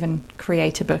accessible to even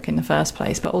create a book in the first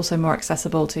place, but also more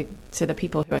accessible to the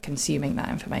people who are consuming that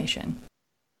information.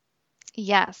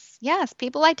 Yes.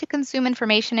 People like to consume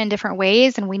information in different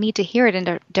ways, and we need to hear it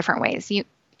in different ways.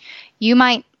 You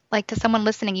might, like, to someone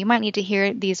listening, you might need to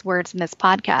hear these words in this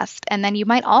podcast, and then you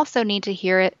might also need to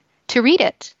hear it, to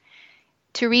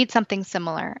read something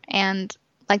similar. And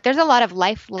like, there's a lot of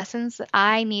life lessons that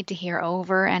I need to hear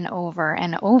over and over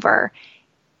and over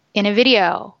in a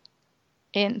video,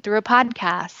 in through a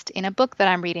podcast, in a book that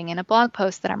I'm reading, in a blog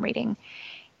post that I'm reading.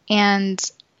 And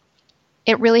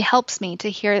it really helps me to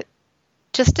hear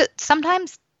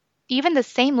sometimes even the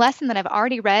same lesson that I've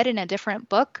already read in a different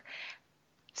book.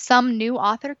 Some new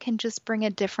author can just bring a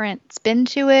different spin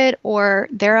to it, or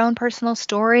their own personal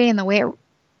story and the way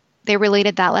they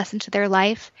related that lesson to their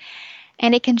life.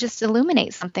 And it can just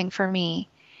illuminate something for me.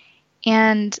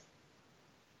 And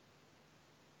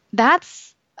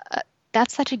that's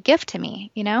such a gift to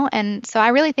me, you know? And so I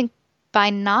really think by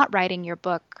not writing your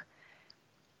book,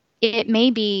 it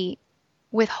may be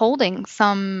withholding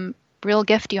some real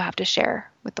gift you have to share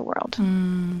with the world.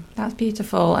 That's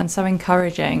beautiful and so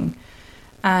encouraging.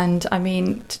 And I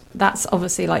mean, that's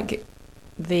obviously like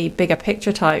the bigger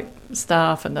picture type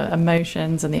stuff and the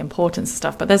emotions and the importance of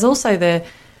stuff. But there's also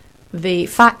the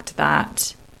fact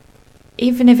that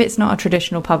even if it's not a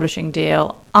traditional publishing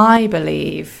deal, I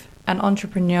believe an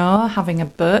entrepreneur having a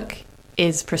book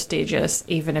is prestigious,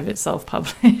 even if it's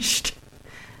self-published.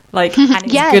 Like, and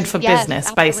it's Yes, good for yes, business,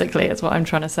 absolutely. basically, is what I'm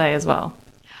trying to say as well.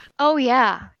 Oh,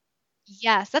 yeah.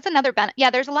 Yes, that's another benefit. Yeah,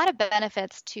 there's a lot of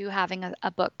benefits to having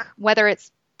a book, whether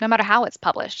it's no matter how it's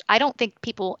published. I don't think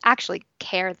people actually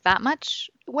care that much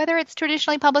whether it's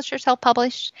traditionally published or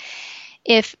self-published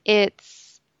if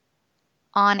it's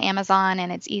on Amazon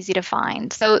and it's easy to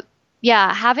find. So,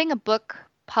 yeah, having a book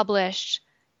published,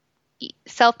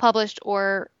 self-published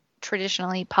or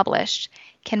traditionally published,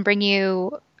 can bring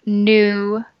new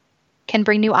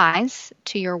eyes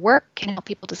to your work, can help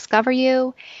people discover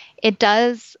you. It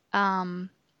does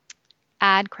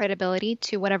add credibility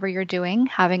to whatever you're doing,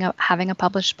 having a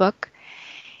published book,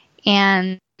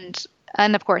 and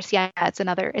of course, yeah,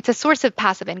 it's a source of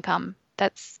passive income.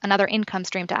 That's another income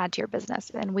stream to add to your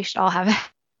business, and we should all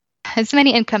have as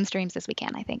many income streams as we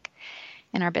can, I think,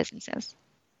 in our businesses.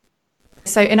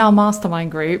 So in our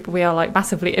mastermind group, we are like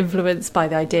massively influenced by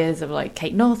the ideas of like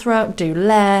Kate Northrup, do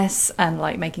less, and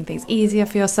like making things easier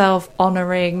for yourself,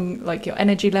 honoring like your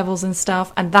energy levels and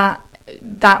stuff. And that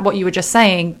what you were just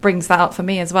saying brings that up for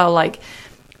me as well. Like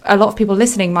a lot of people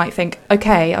listening might think,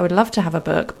 okay, I would love to have a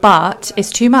book, but it's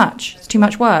too much. It's too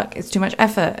much work. It's too much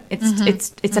effort.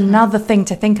 It's another thing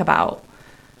to think about.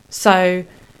 So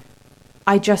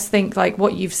I just think like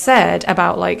what you've said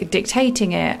about like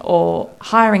dictating it or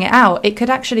hiring it out, it could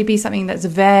actually be something that's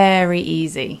very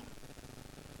easy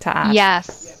to add.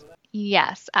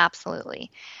 Yes,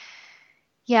 absolutely.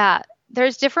 Yeah,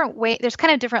 there's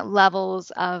kind of different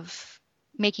levels of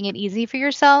making it easy for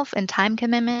yourself and time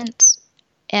commitment.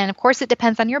 And of course it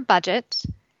depends on your budget.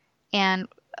 And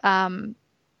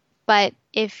but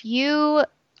if you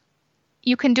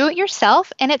can do it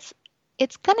yourself, and it's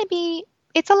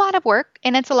a lot of work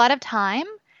and it's a lot of time,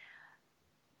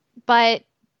 but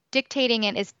dictating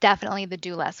it is definitely the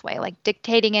do less way. Like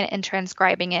dictating it and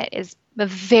transcribing it is a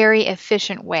very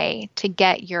efficient way to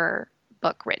get your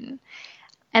book written.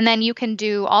 And then you can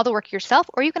do all the work yourself,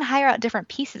 or you can hire out different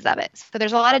pieces of it. So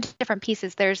there's a lot of different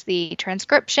pieces. There's the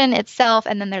transcription itself,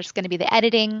 and then there's going to be the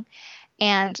editing,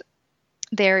 and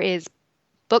there is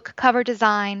book cover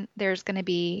design. There's going to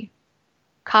be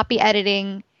copy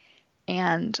editing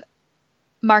and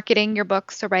marketing your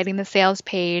book, so writing the sales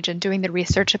page and doing the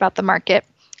research about the market,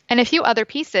 and a few other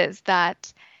pieces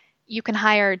that you can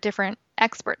hire different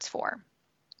experts for.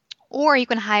 Or you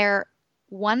can hire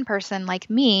one person like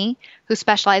me who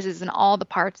specializes in all the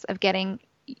parts of getting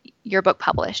your book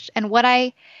published. And what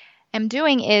I am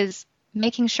doing is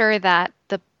making sure that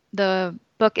the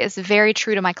book is very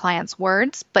true to my clients'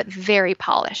 words, but very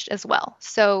polished as well.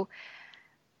 So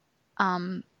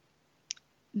So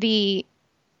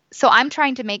I'm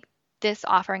trying to make this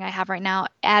offering I have right now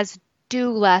as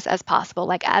do less as possible,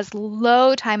 like as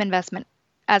low time investment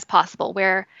as possible,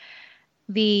 where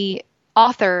the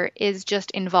author is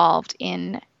just involved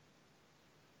in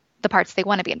the parts they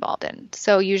want to be involved in.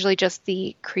 So usually just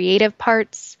the creative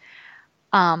parts,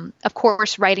 of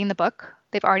course, writing the book.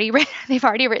 They've already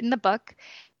written the book,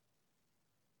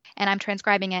 and I'm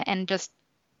transcribing it, and just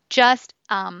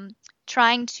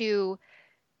trying to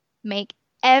make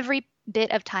every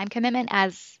bit of time commitment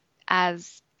as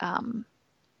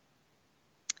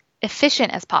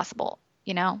efficient as possible,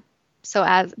 you know? So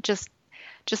as just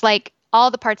like all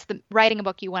the parts of the writing a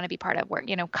book you want to be part of, where,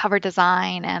 you know, cover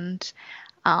design and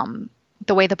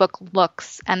the way the book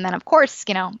looks. And then of course,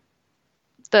 you know,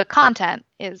 the content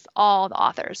is all the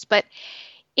authors, but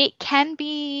it can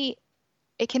be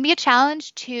a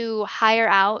challenge to hire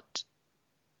out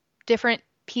different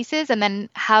pieces and then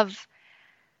have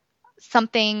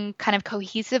something kind of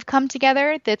cohesive come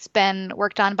together that's been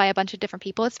worked on by a bunch of different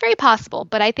people. It's very possible,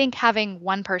 but I think having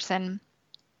one person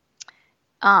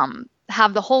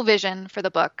have the whole vision for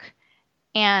the book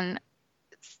and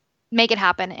make it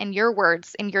happen in your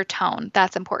words, in your tone.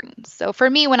 That's important. So for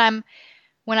me, when I'm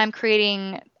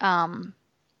creating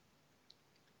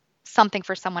something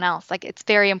for someone else, like it's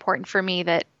very important for me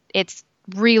that it's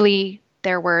really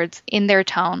their words in their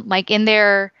tone, like in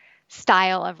their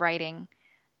style of writing,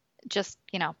 just,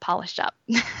 polished up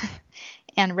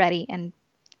and ready and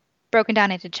broken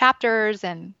down into chapters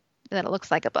and that it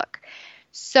looks like a book.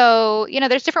 So,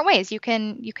 there's different ways you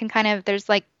can kind of, there's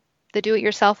like the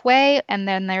do-it-yourself way, and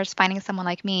then there's finding someone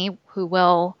like me who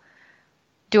will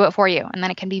do it for you. And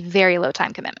then it can be very low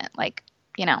time commitment, like,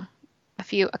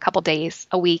 a couple days,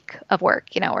 a week of work,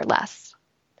 or less.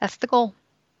 That's the goal.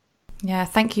 Yeah,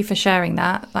 thank you for sharing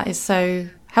that. That is so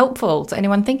helpful to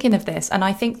anyone thinking of this. And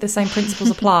I think the same principles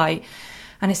apply.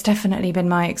 And it's definitely been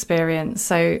my experience.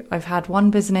 So I've had one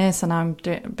business and I'm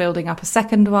building up a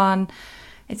second one.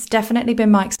 It's definitely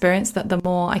been my experience that the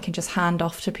more I can just hand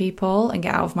off to people and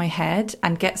get out of my head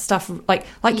and get stuff like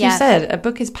yes. You said, a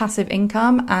book is passive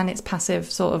income and it's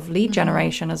passive sort of lead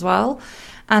generation as well.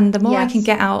 And the more I can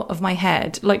get out of my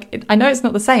head, like I know it's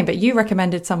not the same, but you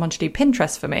recommended someone to do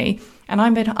Pinterest for me. And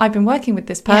I've been working with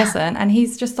this person and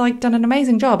he's just like done an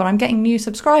amazing job and I'm getting new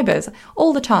subscribers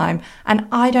all the time. And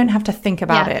I don't have to think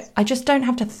about it. I just don't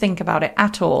have to think about it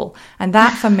at all. And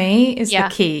that for me is the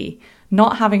key.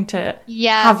 Not having to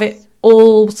have it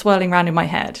all swirling around in my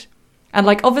head. And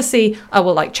like, obviously I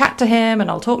will like chat to him and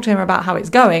I'll talk to him about how it's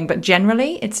going, but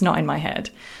generally it's not in my head.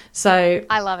 So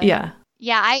I love it. Yeah.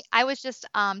 Yeah. I was just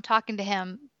talking to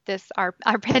him, our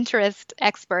Pinterest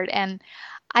expert, and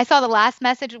I saw the last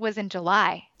message was in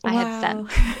July I had sent,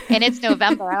 and it's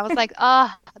November. I was like,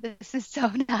 oh, this is so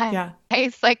nice. Yeah.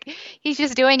 Like he's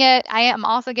just doing it. I am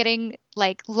also getting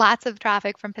like lots of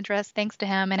traffic from Pinterest thanks to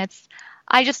him. And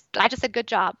I just said, good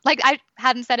job. Like I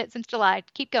hadn't said it since July.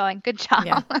 Keep going. Good job.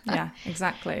 Yeah,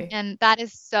 exactly. And that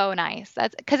is so nice.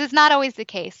 That's because it's not always the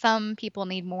case. Some people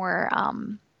need more,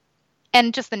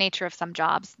 and just the nature of some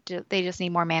jobs, they just need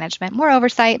more management, more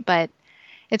oversight. But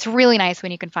it's really nice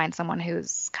when you can find someone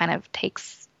who's kind of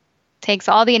takes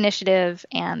all the initiative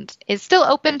and is still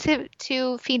open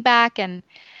to feedback and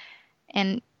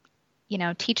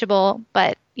teachable.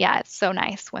 But yeah, it's so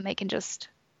nice when you can just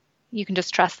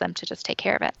trust them to just take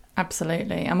care of it.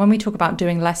 Absolutely. And when we talk about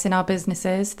doing less in our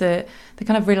businesses, the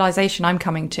kind of realization I'm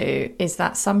coming to is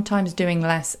that sometimes doing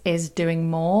less is doing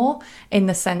more, in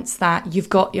the sense that you've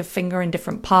got your finger in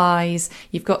different pies,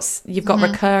 you've got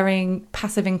recurring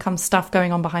passive income stuff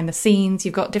going on behind the scenes,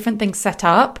 you've got different things set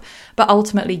up, but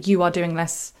ultimately you are doing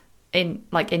less in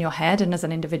your head and as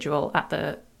an individual at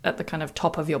the kind of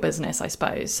top of your business, I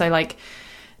suppose. So like,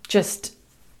 just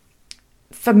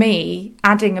for me,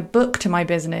 adding a book to my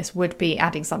business would be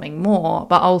adding something more,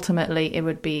 but ultimately it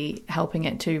would be helping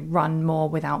it to run more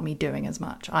without me doing as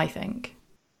much, I think.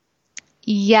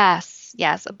 Yes.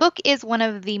 A book is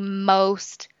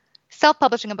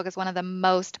self-publishing a book is one of the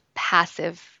most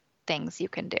passive things you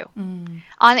can do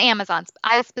on Amazon.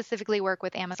 I specifically work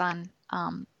with Amazon,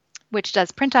 which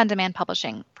does print-on-demand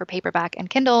publishing for paperback and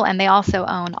Kindle, and they also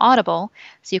own Audible,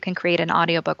 so you can create an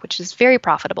audiobook, which is very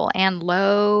profitable and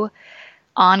low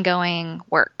ongoing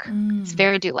work. It's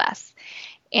very do less.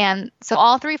 And so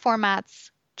all three formats,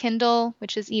 Kindle,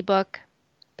 which is ebook,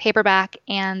 paperback,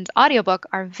 and audiobook,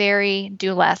 are very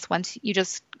do less once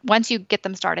you get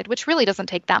them started, which really doesn't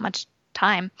take that much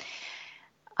time.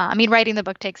 Writing the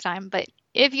book takes time, but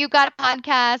if you've got a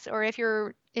podcast or if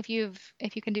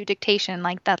you can do dictation,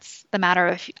 like that's the matter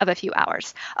of a few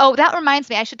hours. Oh, that reminds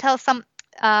me, I should tell some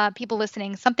people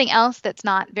listening something else that's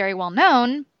not very well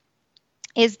known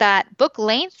is that book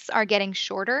lengths are getting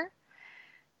shorter.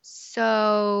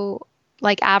 So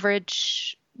like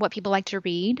average, what people like to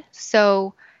read.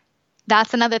 So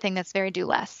that's another thing that's very do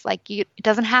less. Like it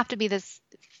doesn't have to be this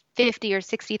 50 or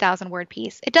 60,000 word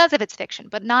piece. It does if it's fiction,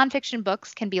 but nonfiction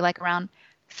books can be like around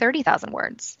 30,000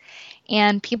 words.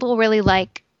 And people really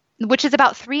like, which is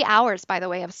about 3 hours, by the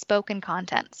way, of spoken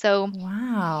content. So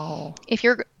wow, if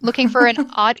you're looking for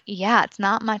it's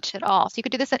not much at all. So you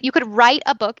could do this. You could write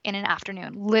a book in an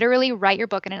afternoon, literally write your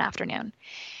book in an afternoon.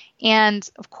 And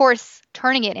of course,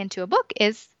 turning it into a book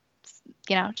is,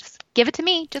 just give it to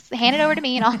me, just hand it over to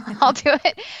me and I'll do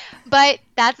it. But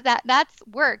that's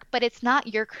work, but it's not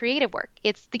your creative work.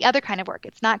 It's the other kind of work.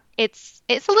 It's not, it's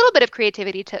a little bit of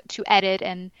creativity to edit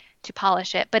and to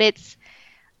polish it, but it's,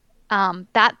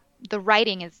 that the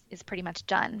writing is pretty much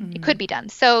done. It could be done.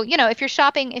 So, if you're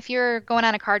shopping, if you're going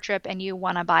on a car trip and you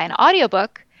want to buy an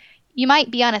audiobook, you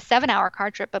might be on a 7-hour car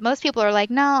trip, but most people are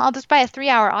like, no, I'll just buy a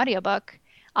 3-hour audiobook.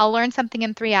 I'll learn something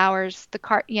in 3 hours. The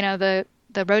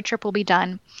the road trip will be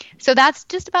done. So that's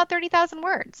just about 30,000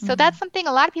 words. So that's something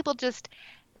a lot of people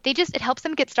it helps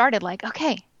them get started. Like,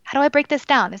 okay, how do I break this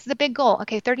down? This is a big goal.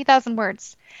 Okay, 30,000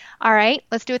 words. All right,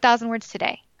 let's do 1,000 words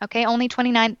today. Okay, only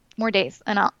 29 more days.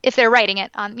 And if they're writing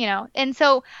it on, and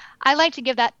so I like to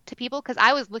give that to people because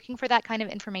I was looking for that kind of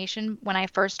information when I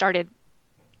first started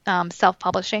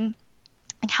self-publishing.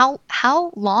 Like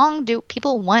how long do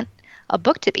people want a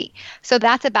book to be? So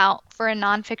that's for a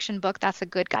nonfiction book, that's a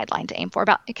good guideline to aim for.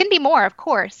 It can be more, of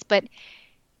course, but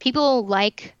people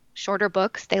like shorter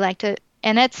books. They like to,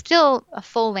 and it's still a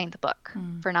full-length book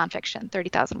for nonfiction,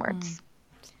 30,000 words.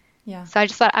 Yeah. So I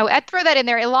just thought I'd throw that in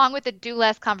there along with the do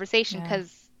less conversation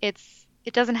because it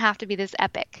doesn't have to be this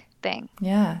epic thing.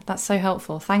 Yeah, that's so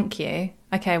helpful. Thank you.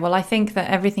 Okay, well, I think that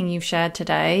everything you've shared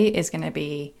today is going to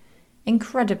be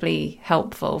incredibly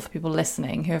helpful for people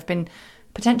listening who have been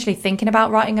potentially thinking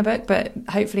about writing a book, but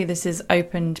hopefully this has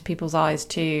opened people's eyes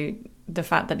to the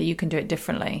fact that you can do it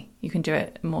differently. You can do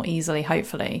it more easily,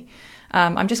 hopefully.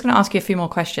 I'm just going to ask you a few more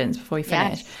questions before we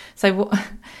finish. Yes. So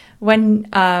when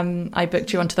I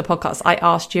booked you onto the podcast, I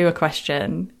asked you a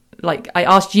question. Like, I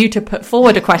asked you to put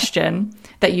forward a question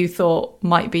that you thought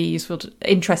might be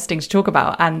interesting to talk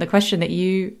about. And the question that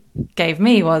you gave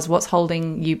me was, what's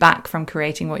holding you back from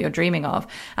creating what you're dreaming of?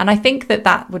 And I think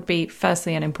that would be,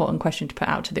 firstly, an important question to put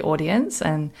out to the audience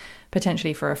and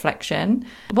potentially for reflection.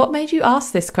 What made you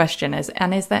ask this question?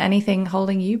 And is there anything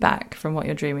holding you back from what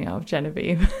you're dreaming of,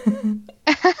 Genevieve?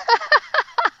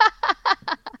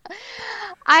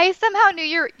 I somehow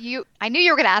knew I knew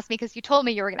you were going to ask me because you told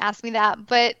me you were going to ask me that,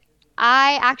 but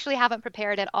I actually haven't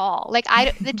prepared at all. Like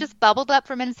it just bubbled up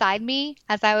from inside me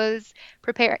as I was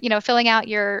filling out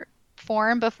your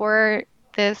form before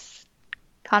this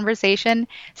conversation.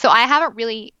 So I haven't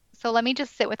really, so let me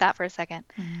just sit with that for a second.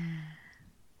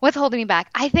 What's holding me back?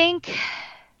 I think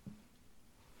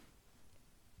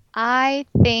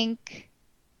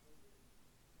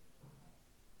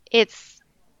it's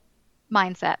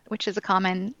mindset, which is a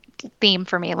common theme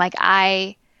for me. Like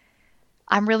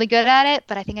I'm really good at it,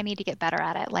 but I think I need to get better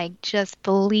at it. Like just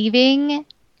believing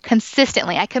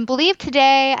consistently. I can believe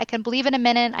today, I can believe in a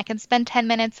minute, I can spend 10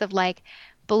 minutes of like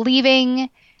believing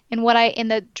in in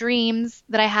the dreams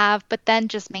that I have, but then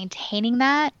just maintaining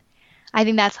that. I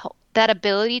think that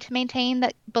ability to maintain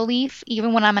that belief,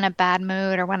 even when I'm in a bad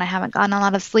mood or when I haven't gotten a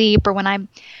lot of sleep or when I'm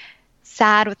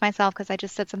sad with myself because I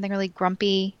just said something really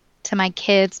grumpy to my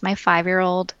kids, my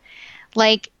 5-year-old.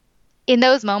 Like in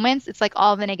those moments, it's like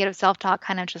all the negative self-talk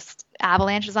kind of just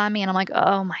avalanches on me and I'm like,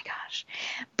 oh my gosh.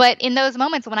 But in those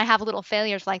moments when I have little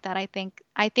failures like that, I think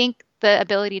the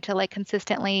ability to like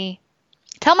consistently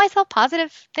tell myself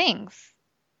positive things,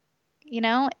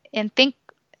 and think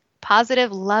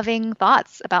positive, loving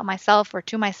thoughts about myself or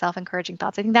to myself, encouraging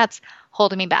thoughts. I think that's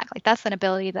holding me back. Like that's an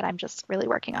ability that I'm just really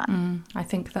working on. I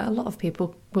think that a lot of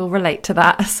people will relate to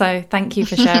that. So thank you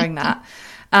for sharing that.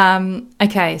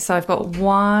 Okay, so I've got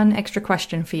one extra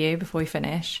question for you before we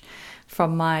finish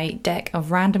from my deck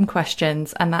of random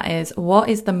questions. And that is, what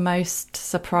is the most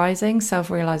surprising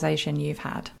self-realization you've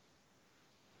had?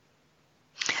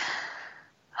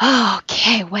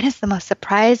 Okay, what is the most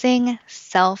surprising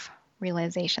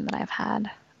self-realization that I've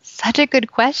had? Such a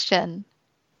good question.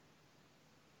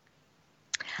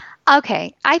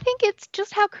 Okay, I think it's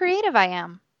just how creative I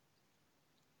am.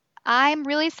 I'm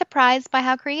really surprised by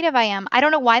how creative I am. I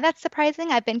don't know why that's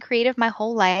surprising. I've been creative my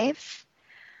whole life.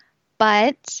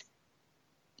 But,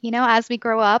 as we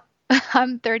grow up,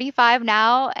 I'm 35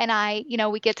 now, and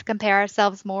we get to compare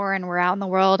ourselves more, and we're out in the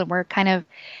world, and we're kind of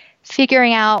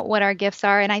figuring out what our gifts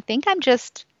are. And I think I'm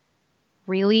just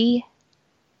really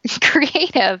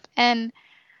creative. And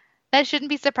that shouldn't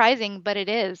be surprising, but it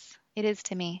is. It is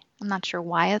to me. I'm not sure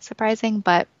why it's surprising,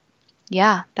 but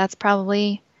yeah, that's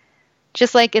probably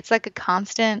just like, it's like a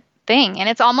constant thing. And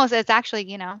it's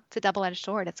actually, it's a double-edged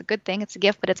sword. It's a good thing. It's a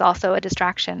gift, but it's also a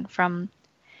distraction from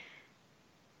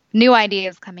new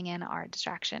ideas coming in, are a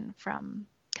distraction from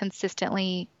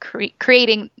consistently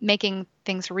creating, making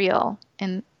things real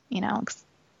and,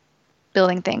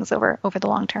 building things over the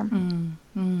long term.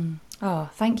 Oh,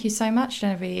 thank you so much,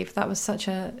 Genevieve. That was such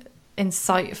a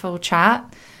insightful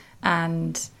chat.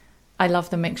 And I love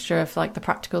the mixture of like the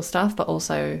practical stuff, but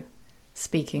also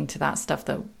speaking to that stuff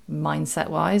that mindset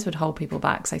wise would hold people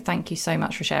back. So thank you so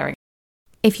much for sharing.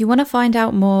 If you want to find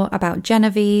out more about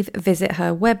Genevieve, visit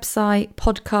her website,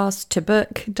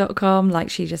 podcasttobook.com, like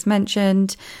she just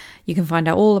mentioned. You can find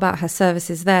out all about her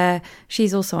services there.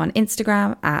 She's also on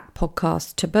Instagram at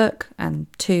podcasttobook, and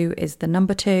 2 is the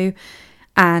number 2.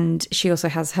 And she also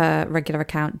has her regular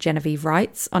account, Genevieve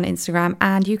Writes, on Instagram,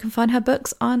 and you can find her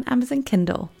books on Amazon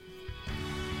Kindle.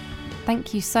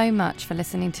 thank you so much for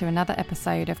listening to another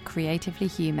episode of Creatively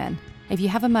Human. If you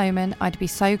have a moment, I'd be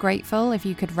so grateful if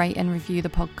you could rate and review the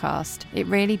podcast. It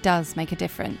really does make a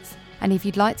difference. And if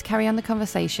you'd like to carry on the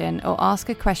conversation or ask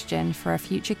a question for a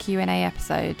future Q&A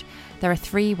episode, there are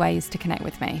 3 ways to connect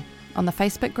with me. On the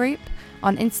Facebook group,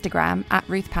 on Instagram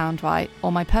 @RuthPoundwhite,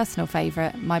 or my personal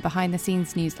favourite, my behind the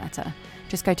scenes newsletter.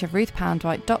 Just go to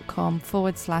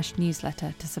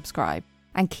ruthpoundwhite.com/newsletter to subscribe.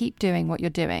 And keep doing what you're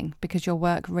doing, because your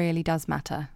work really does matter.